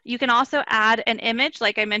 You can also add an image,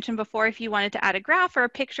 like I mentioned before. If you wanted to add a graph or a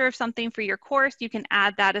picture of something for your course, you can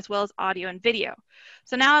add that as well as audio and video.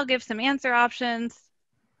 So now I'll give some answer options.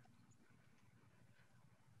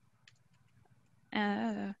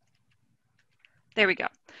 There we go.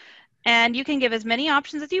 And you can give as many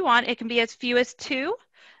options as you want. It can be as few as 2.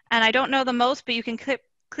 And I don't know the most, but you can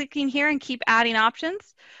click in here and keep adding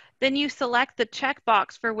options. Then you select the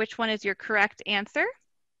checkbox for which one is your correct answer.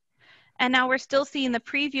 And now we're still seeing the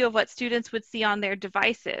preview of what students would see on their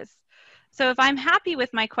devices. So if I'm happy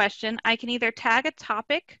with my question, I can either tag a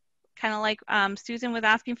topic, kind of like Susan was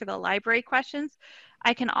asking for the library questions.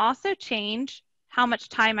 I can also change how much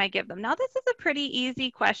time I give them. Now this is a pretty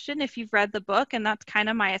easy question if you've read the book, and that's kind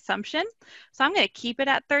of my assumption. So I'm going to keep it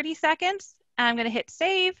at 30 seconds, and I'm going to hit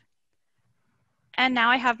save. And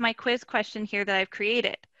now I have my quiz question here that I've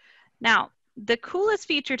created. Now, the coolest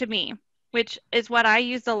feature to me, which is what I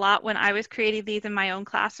used a lot when I was creating these in my own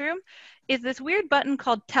classroom, is this weird button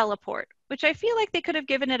called teleport, which I feel like they could have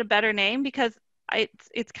given it a better name because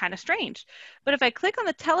it's kind of strange. But if I click on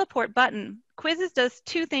the teleport button, Quizizz does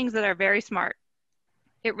two things that are very smart.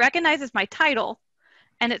 It recognizes my title,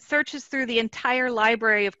 and it searches through the entire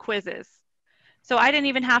library of quizzes. So I didn't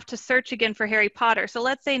even have to search again for Harry Potter. So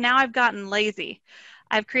let's say now I've gotten lazy.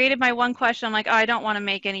 I've created my one question. I'm like, oh, I don't want to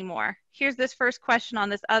make any more. Here's this first question on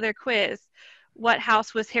this other quiz. What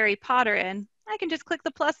house was Harry Potter in? I can just click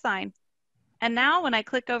the plus sign. And now when I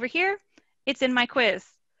click over here, it's in my quiz.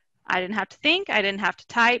 I didn't have to think. I didn't have to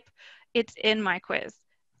type. It's in my quiz.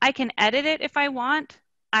 I can edit it if I want.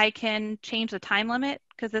 I can change the time limit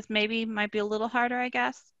because this maybe might be a little harder, I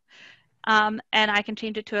guess. And I can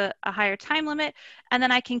change it to a higher time limit. And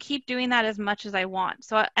then I can keep doing that as much as I want.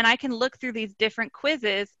 So, and I can look through these different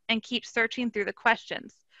quizzes and keep searching through the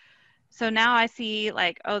questions. So now I see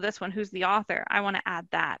like, oh, this one, who's the author? I want to add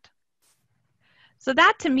that. So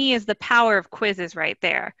that to me is the power of Quizizz right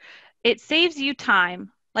there. It saves you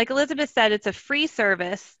time. Like Elizabeth said, it's a free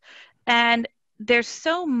service and there's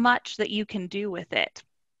so much that you can do with it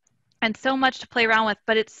and so much to play around with,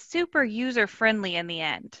 but it's super user friendly in the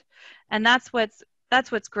end. And that's what's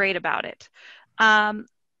great about it.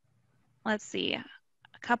 Let's see,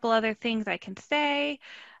 a couple other things I can say.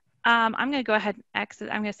 I'm going to go ahead and exit.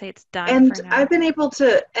 I'm going to say it's done And for now. I've been able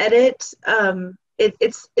to edit.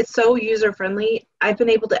 It's so user friendly. I've been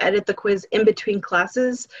able to edit the quiz in between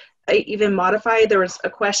classes. I even modify. There was a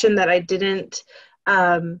question that I didn't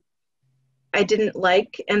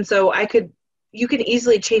like, and so you can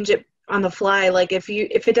easily change it on the fly. Like if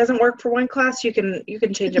it doesn't work for one class, you can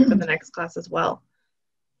change it for the next class as well.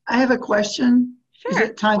 I have a question. Sure. Is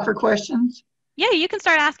it time for questions? Yeah, you can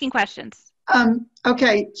start asking questions.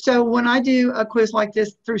 Okay, so when I do a quiz like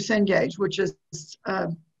this through Cengage, which is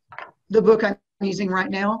the book I'm using right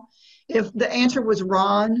now, if the answer was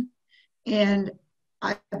Ron and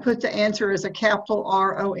I put the answer as a capital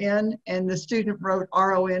R-O-N and the student wrote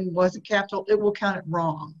R-O-N wasn't capital, it will count it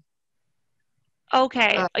wrong.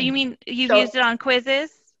 Okay, you mean you've used it on Quizizz?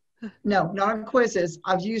 No, not on Quizizz.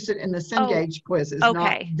 I've used it in the Cengage quizzes,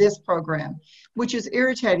 okay. not this program, which is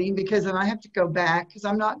irritating because then I have to go back because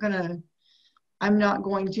I'm not going to,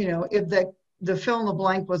 if the fill in the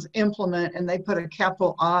blank was implement and they put a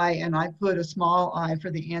capital I and I put a small I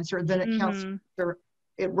for the answer, then it counts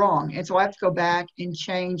it wrong. And so I have to go back and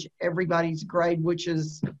change everybody's grade, which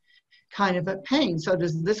is kind of a pain. So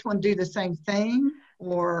does this one do the same thing?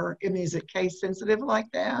 Or is it case sensitive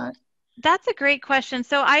like that? That's a great question.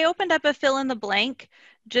 So I opened up a fill in the blank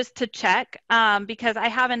just to check because I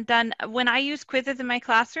haven't done, when I use Quizizz in my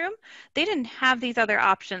classroom, they didn't have these other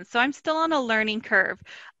options. So I'm still on a learning curve.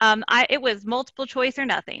 It was multiple choice or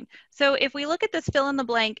nothing. So if we look at this fill in the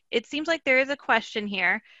blank, it seems like there is a question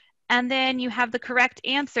here. And then you have the correct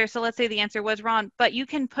answer. So let's say the answer was wrong, but you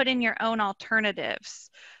can put in your own alternatives.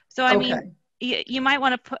 So I mean, you might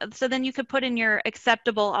want to put, so then you could put in your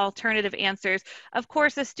acceptable alternative answers. Of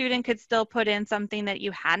course, a student could still put in something that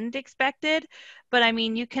you hadn't expected, but I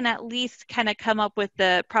mean, you can at least kind of come up with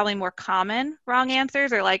the probably more common wrong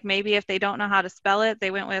answers, or like maybe if they don't know how to spell it,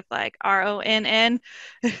 they went with like RONN,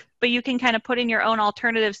 but you can kind of put in your own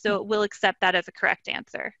alternative so it will accept that as a correct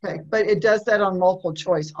answer. Okay, but it does that on multiple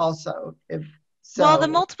choice also. Well, the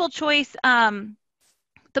multiple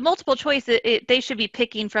choice, they should be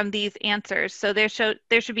picking from these answers. So there should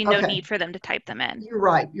be no need for them to type them in. You're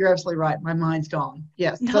right. You're absolutely right. My mind's gone.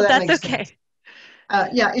 Yes. No, so that that's makes okay. Sense.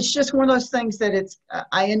 Yeah, it's just one of those things that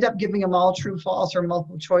I end up giving them all true, false, or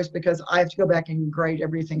multiple choice because I have to go back and grade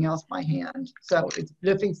everything else by hand. So it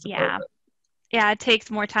defeats the purpose. Yeah, it takes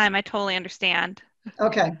more time. I totally understand.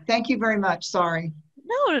 Okay. Thank you very much. Sorry.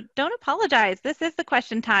 No, don't apologize. This is the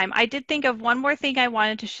question time. I did think of one more thing I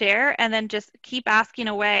wanted to share and then just keep asking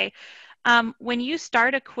away. When you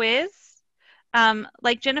start a quiz,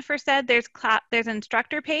 like Jennifer said, there's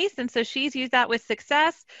instructor pace, and so she's used that with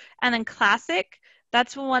success, and then classic.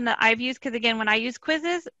 That's the one that I've used because, again, when I use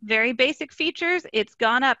Quizizz, very basic features, it's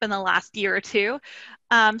gone up in the last year or two.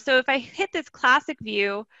 So if I hit this classic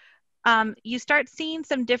view, you start seeing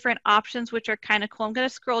some different options, which are kind of cool. I'm going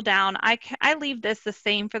to scroll down. I leave this the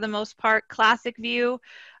same for the most part. Classic view,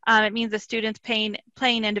 it means the student's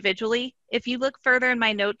playing individually. If you look further in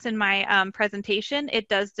my notes in my presentation, it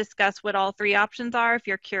does discuss what all three options are if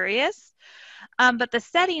you're curious. But the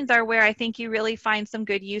settings are where I think you really find some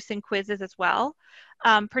good use in Quizizz as well.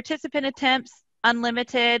 Participant attempts,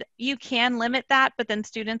 unlimited. You can limit that, but then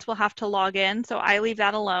students will have to log in, so I leave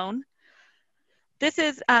that alone. this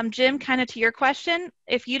is, Jim, kind of to your question.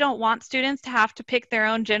 If you don't want students to have to pick their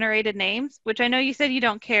own generated names, which I know you said you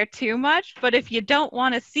don't care too much, but if you don't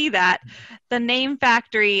want to see that, the Name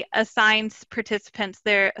Factory assigns participants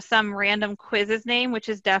some random Quizizz name, which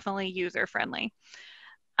is definitely user-friendly.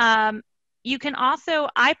 You can also,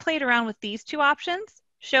 I played around with these two options,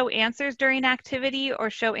 show answers during activity or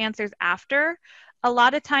show answers after. A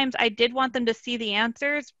lot of times I did want them to see the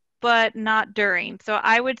answers, but not during. So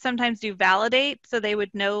I would sometimes do validate so they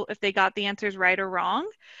would know if they got the answers right or wrong,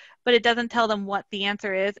 but it doesn't tell them what the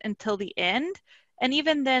answer is until the end. And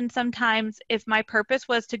even then, sometimes if my purpose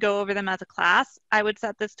was to go over them as a class, I would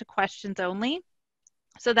set this to questions only.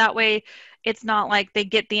 So that way it's not like they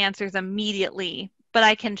get the answers immediately, but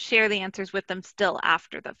I can share the answers with them still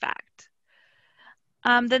after the fact.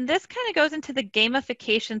 Then this kind of goes into the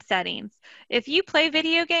gamification settings. If you play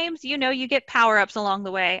video games, you know you get power-ups along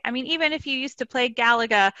the way. I mean, even if you used to play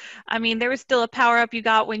Galaga, I mean, there was still a power-up you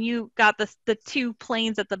got when you got the two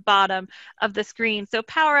planes at the bottom of the screen. So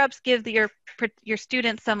power-ups give your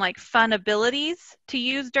students some like fun abilities to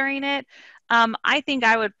use during it. I think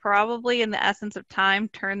I would probably, in the essence of time,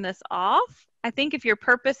 turn this off. I think if your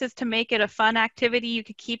purpose is to make it a fun activity, you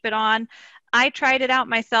could keep it on. I tried it out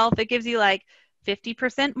myself. It gives you like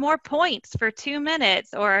 50% more points for 2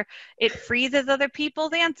 minutes, or it freezes other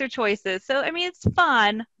people's answer choices. So, I mean, it's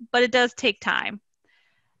fun, but it does take time.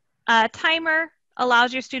 Timer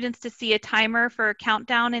allows your students to see a timer for a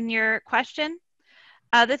countdown in your question.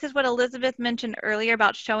 This is what Elizabeth mentioned earlier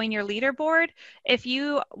about showing your leaderboard. If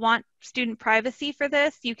you want student privacy for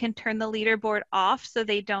this, you can turn the leaderboard off so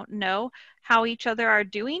they don't know how each other are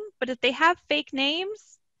doing. But if they have fake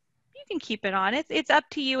names, you can keep it on. It's up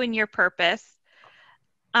to you and your purpose.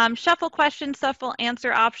 Shuffle questions, shuffle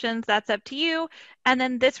answer options, that's up to you. And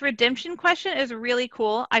then this redemption question is really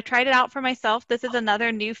cool. I tried it out for myself. This is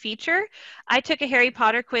another new feature. I took a Harry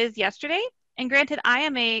Potter quiz yesterday. And granted, I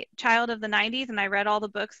am a child of the 90s and I read all the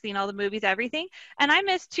books, seen all the movies, everything. And I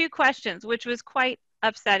missed 2 questions, which was quite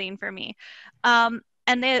upsetting for me.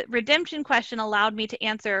 And the redemption question allowed me to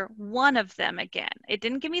answer one of them again. It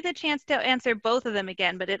didn't give me the chance to answer both of them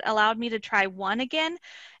again, but it allowed me to try one again.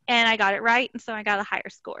 And I got it right, and so I got a higher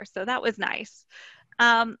score. So that was nice.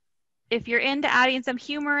 If you're into adding some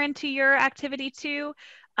humor into your activity too,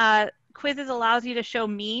 Quizizz allows you to show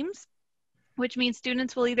memes, which means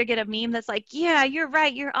students will either get a meme that's like, yeah, you're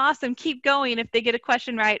right, you're awesome, keep going if they get a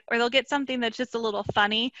question right, or they'll get something that's just a little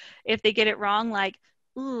funny if they get it wrong, like,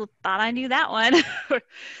 ooh, thought I knew that one.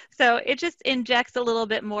 So it just injects a little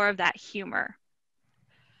bit more of that humor.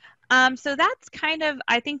 So that's kind of,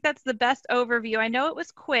 I think that's the best overview. I know it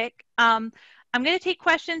was quick. I'm going to take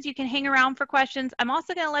questions. You can hang around for questions. I'm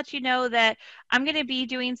also going to let you know that I'm going to be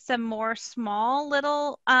doing some more small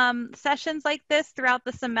little sessions like this throughout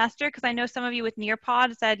the semester, because I know some of you with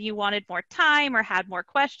Nearpod said you wanted more time or had more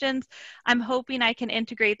questions. I'm hoping I can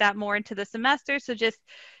integrate that more into the semester. So just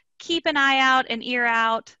keep an eye out, an ear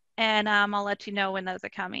out, and I'll let you know when those are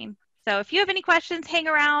coming. So if you have any questions, hang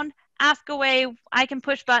around. Ask away. I can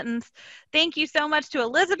push buttons. Thank you so much to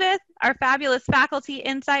Elizabeth, our fabulous faculty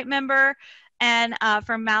insight member, and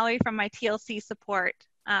from Mallory from my TLC support.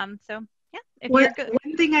 So yeah, if you're good.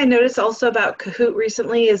 One thing I noticed also about Kahoot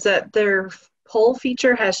recently is that their poll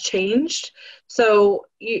feature has changed. So,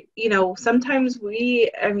 you know, sometimes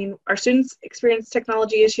our students experience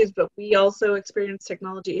technology issues, but we also experience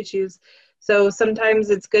technology issues. So sometimes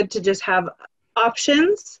it's good to just have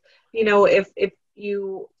options. You know, if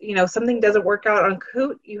you know something doesn't work out on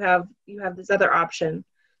Kahoot, you have this other option.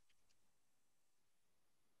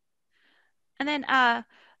 And then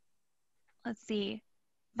let's see,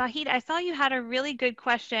 Vahid, I saw you had a really good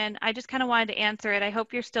question. I just kind of wanted to answer it. I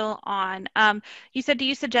hope you're still on. You said, do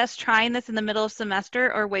you suggest trying this in the middle of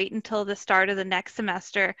semester or wait until the start of the next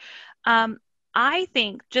semester? I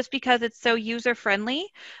think just because it's so user friendly,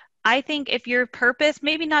 I think if your purpose,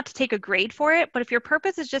 maybe not to take a grade for it, but if your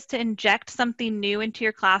purpose is just to inject something new into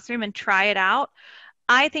your classroom and try it out,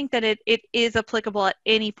 I think that it is applicable at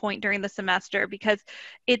any point during the semester, because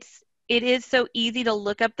it is so easy to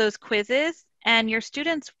look up those quizzes and your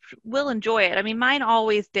students will enjoy it. I mean, mine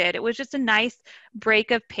always did. It was just a nice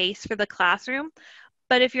break of pace for the classroom.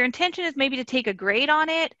 But if your intention is maybe to take a grade on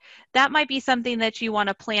it, that might be something that you want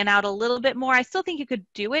to plan out a little bit more. I still think you could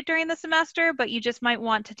do it during the semester, but you just might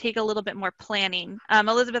want to take a little bit more planning.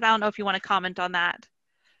 Elizabeth, I don't know if you want to comment on that.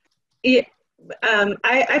 Yeah,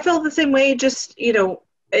 I feel the same way. Just, you know,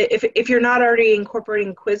 if you're not already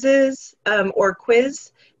incorporating quizzes or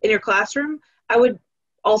quiz in your classroom, I would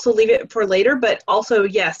also leave it for later. But also,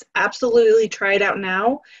 yes, absolutely try it out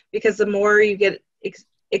now, because the more you get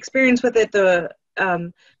experience with it, the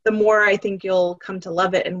the more I think you'll come to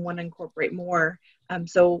love it and want to incorporate more. And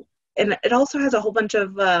it also has a whole bunch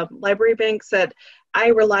of library banks that I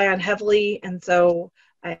rely on heavily, and so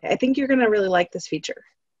I think you're going to really like this feature.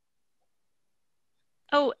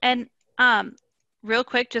 Oh, and real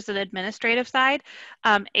quick, just an administrative side,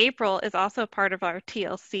 April is also part of our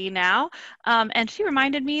TLC now, and she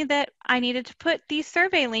reminded me that I needed to put the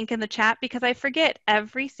survey link in the chat because I forget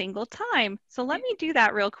every single time. So let me do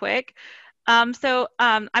that real quick. I'm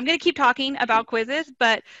going to keep talking about Quizizz,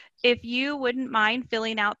 but if you wouldn't mind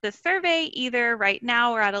filling out this survey either right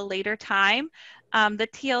now or at a later time, the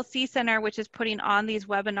TLC Center, which is putting on these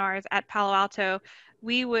webinars at Palo Alto,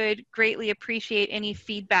 we would greatly appreciate any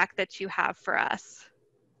feedback that you have for us.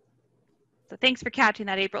 So thanks for catching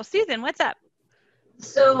that, April. Susan, what's up?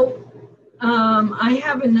 So I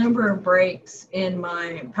have a number of breaks in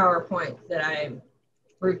my PowerPoint that I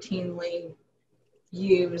routinely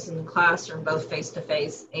use in the classroom, both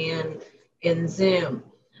face-to-face and in Zoom.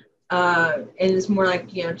 And it's more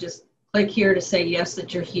like, you know, just click here to say yes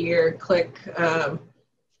that you're here, click,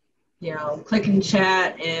 you know, click in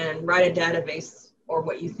chat and write a database or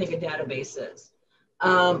what you think a database is.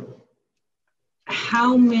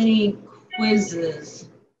 How many quizzes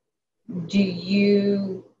do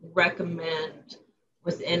you recommend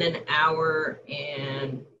within an hour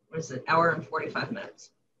and, what is it, hour and 45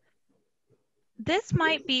 minutes? This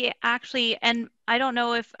might be actually, and I don't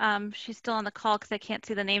know if she's still on the call because I can't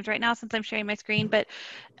see the names right now since I'm sharing my screen, but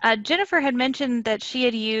Jennifer had mentioned that she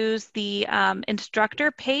had used the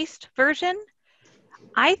instructor paste version.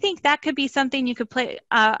 I think that could be something you could play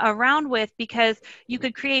around with, because you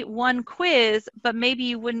could create one quiz, but maybe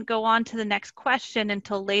you wouldn't go on to the next question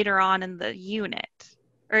until later on in the unit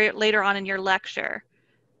or later on in your lecture.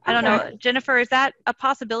 I don't know. Jennifer, is that a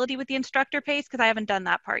possibility with the instructor paste? Because I haven't done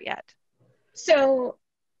that part yet. So,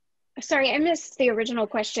 sorry, I missed the original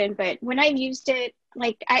question, but when I've used it,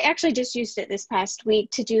 like I actually just used it this past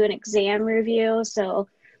week to do an exam review. So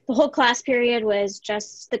the whole class period was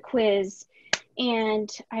just the quiz, and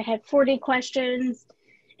I had 40 questions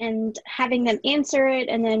and having them answer it,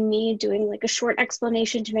 and then me doing like a short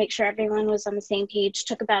explanation to make sure everyone was on the same page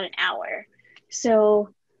took about an hour.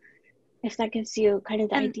 So if that gives you kind of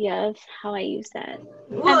the idea of how I use that.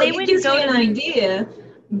 Well, it gives me an idea,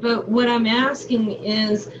 but what I'm asking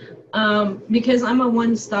is, because I'm a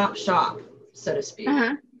one-stop shop, so to speak.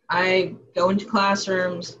 I go into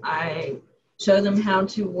classrooms, I show them how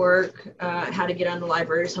to work, how to get on the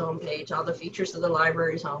library's homepage, all the features of the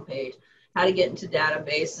library's homepage, how to get into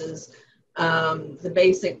databases, the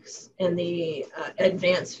basics and the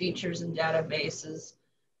advanced features in databases.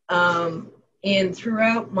 And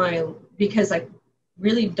throughout my, because I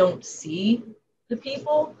really don't see the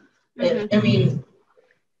people, I mean,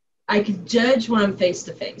 I could judge when I'm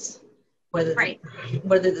face-to-face, whether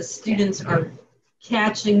the students are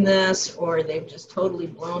catching this or they've just totally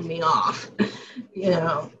blown me off, you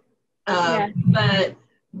know. But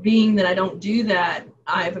being that I don't do that,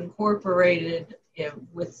 I've incorporated it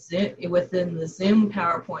within the Zoom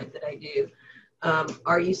PowerPoint that I do.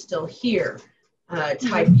 Are you still here?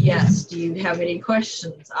 Type yes. Do you have any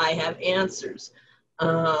questions? I have answers.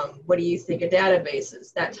 What do you think of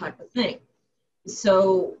databases? That type of thing.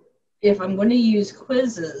 So if I'm going to use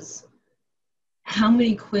Quizizz, how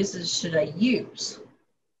many quizzes should I use?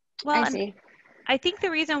 Well, I think the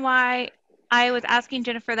reason why I was asking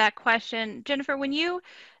Jennifer that question, Jennifer, when you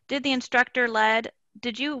did the instructor led,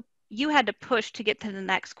 did you had to push to get to the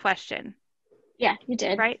next question? Yeah, you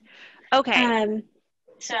did. Right? Okay.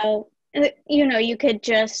 So, you know, you could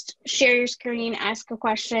just share your screen, ask a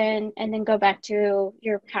question, and then go back to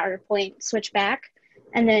your PowerPoint, switch back,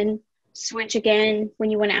 and then switch again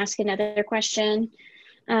when you want to ask another question.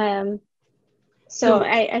 So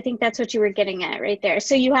I think that's what you were getting at right there.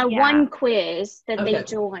 So you have one quiz that they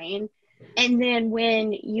join, and then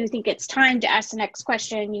when you think it's time to ask the next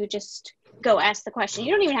question, you just go ask the question.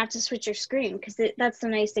 You don't even have to switch your screen, because that's the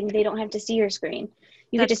nice thing. They don't have to see your screen.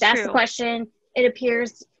 You could just ask the question. It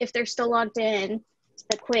appears, if they're still logged in to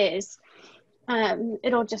the quiz,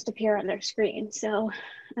 it'll just appear on their screen. So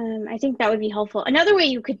I think that would be helpful. Another way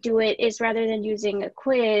you could do it is, rather than using a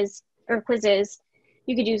quiz or Quizizz,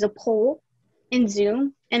 you could use a poll in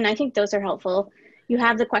Zoom, and I think those are helpful. You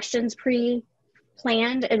have the questions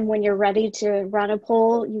pre-planned, and when you're ready to run a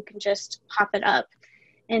poll, you can just pop it up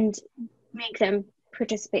and make them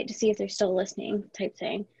participate to see if they're still listening, type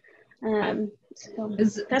thing. So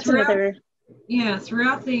that's another. Yeah,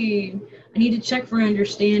 throughout I need to check for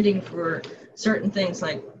understanding for certain things,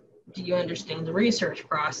 like, do you understand the research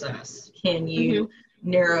process? Can you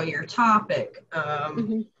narrow your topic?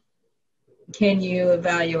 Can you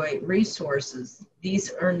evaluate resources?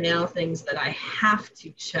 These are now things that I have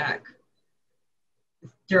to check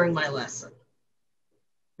during my lesson.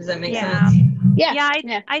 Does that make sense?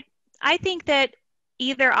 I think that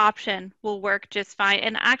either option will work just fine.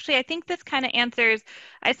 And actually, I think this kind of answers,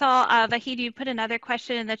 I saw Vahid, you put another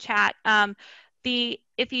question in the chat.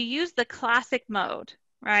 If you use the classic mode,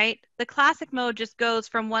 right? The classic mode just goes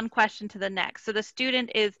from one question to the next. So the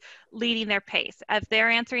student is leading their pace. If they're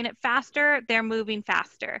answering it faster, they're moving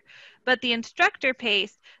faster. But the instructor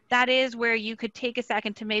pace, that is where you could take a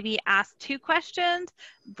second to maybe ask 2 questions,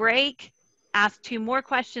 break, ask 2 more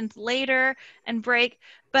questions later, and break.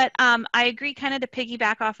 But I agree, kind of to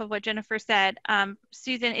piggyback off of what Jennifer said,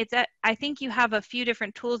 Susan, I think you have a few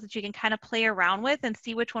different tools that you can kind of play around with and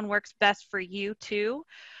see which one works best for you too.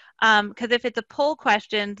 Because if it's a poll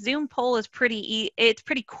question, Zoom poll is it's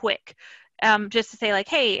pretty quick. Just to say like,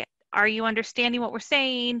 hey, are you understanding what we're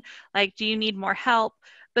saying? Like, do you need more help?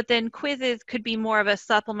 But then Quizizz could be more of a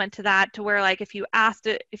supplement to that, to where like if you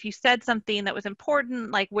said something that was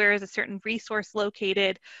important, like where is a certain resource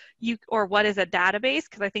located, or what is a database,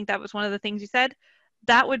 because I think that was one of the things you said,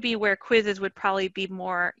 that would be where Quizizz would probably be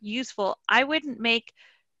more useful. I wouldn't make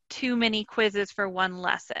too many quizzes for one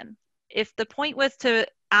lesson. If the point was to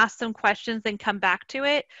ask some questions and come back to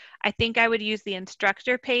it, I think I would use the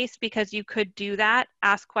instructor pace, because you could do that,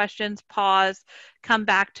 ask questions, pause, come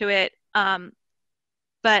back to it.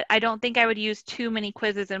 But I don't think I would use too many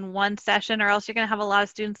quizzes in one session, or else you're going to have a lot of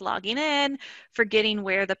students logging in, forgetting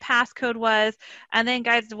where the passcode was. And then,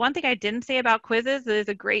 guys, the one thing I didn't say about Quizizz that is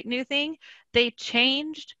a great new thing, they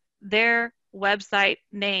changed their website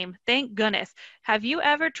name. Thank goodness. Have you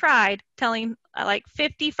ever tried telling like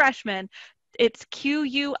 50 freshmen it's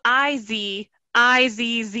Quizizz,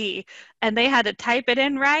 and they had to type it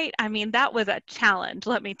in right? I mean, that was a challenge,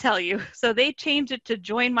 let me tell you. So they changed it to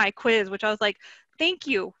Join My Quiz, which I was like, thank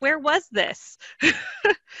you. Where was this?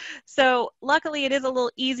 So luckily it is a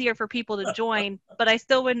little easier for people to join, but I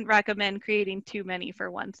still wouldn't recommend creating too many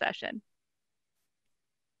for one session.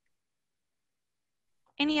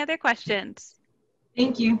 Any other questions?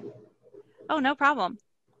 Thank you. Oh, no problem.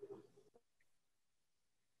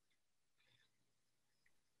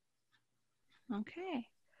 Okay.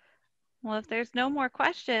 Well, if there's no more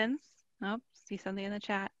questions, oh, see something in the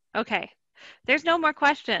chat. Okay. There's no more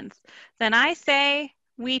questions. Then I say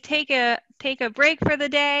we take a break for the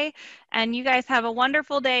day, and you guys have a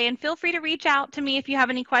wonderful day, and feel free to reach out to me if you have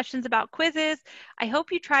any questions about Quizizz. I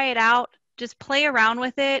hope you try it out. Just play around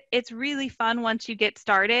with it. It's really fun once you get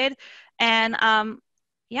started. And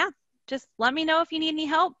yeah, just let me know if you need any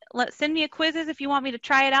help. Send me a Quizizz if you want me to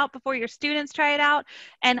try it out before your students try it out.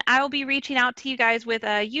 And I will be reaching out to you guys with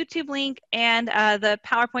a YouTube link and the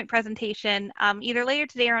PowerPoint presentation either later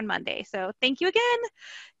today or on Monday. So thank you again.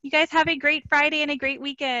 You guys have a great Friday and a great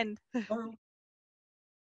weekend.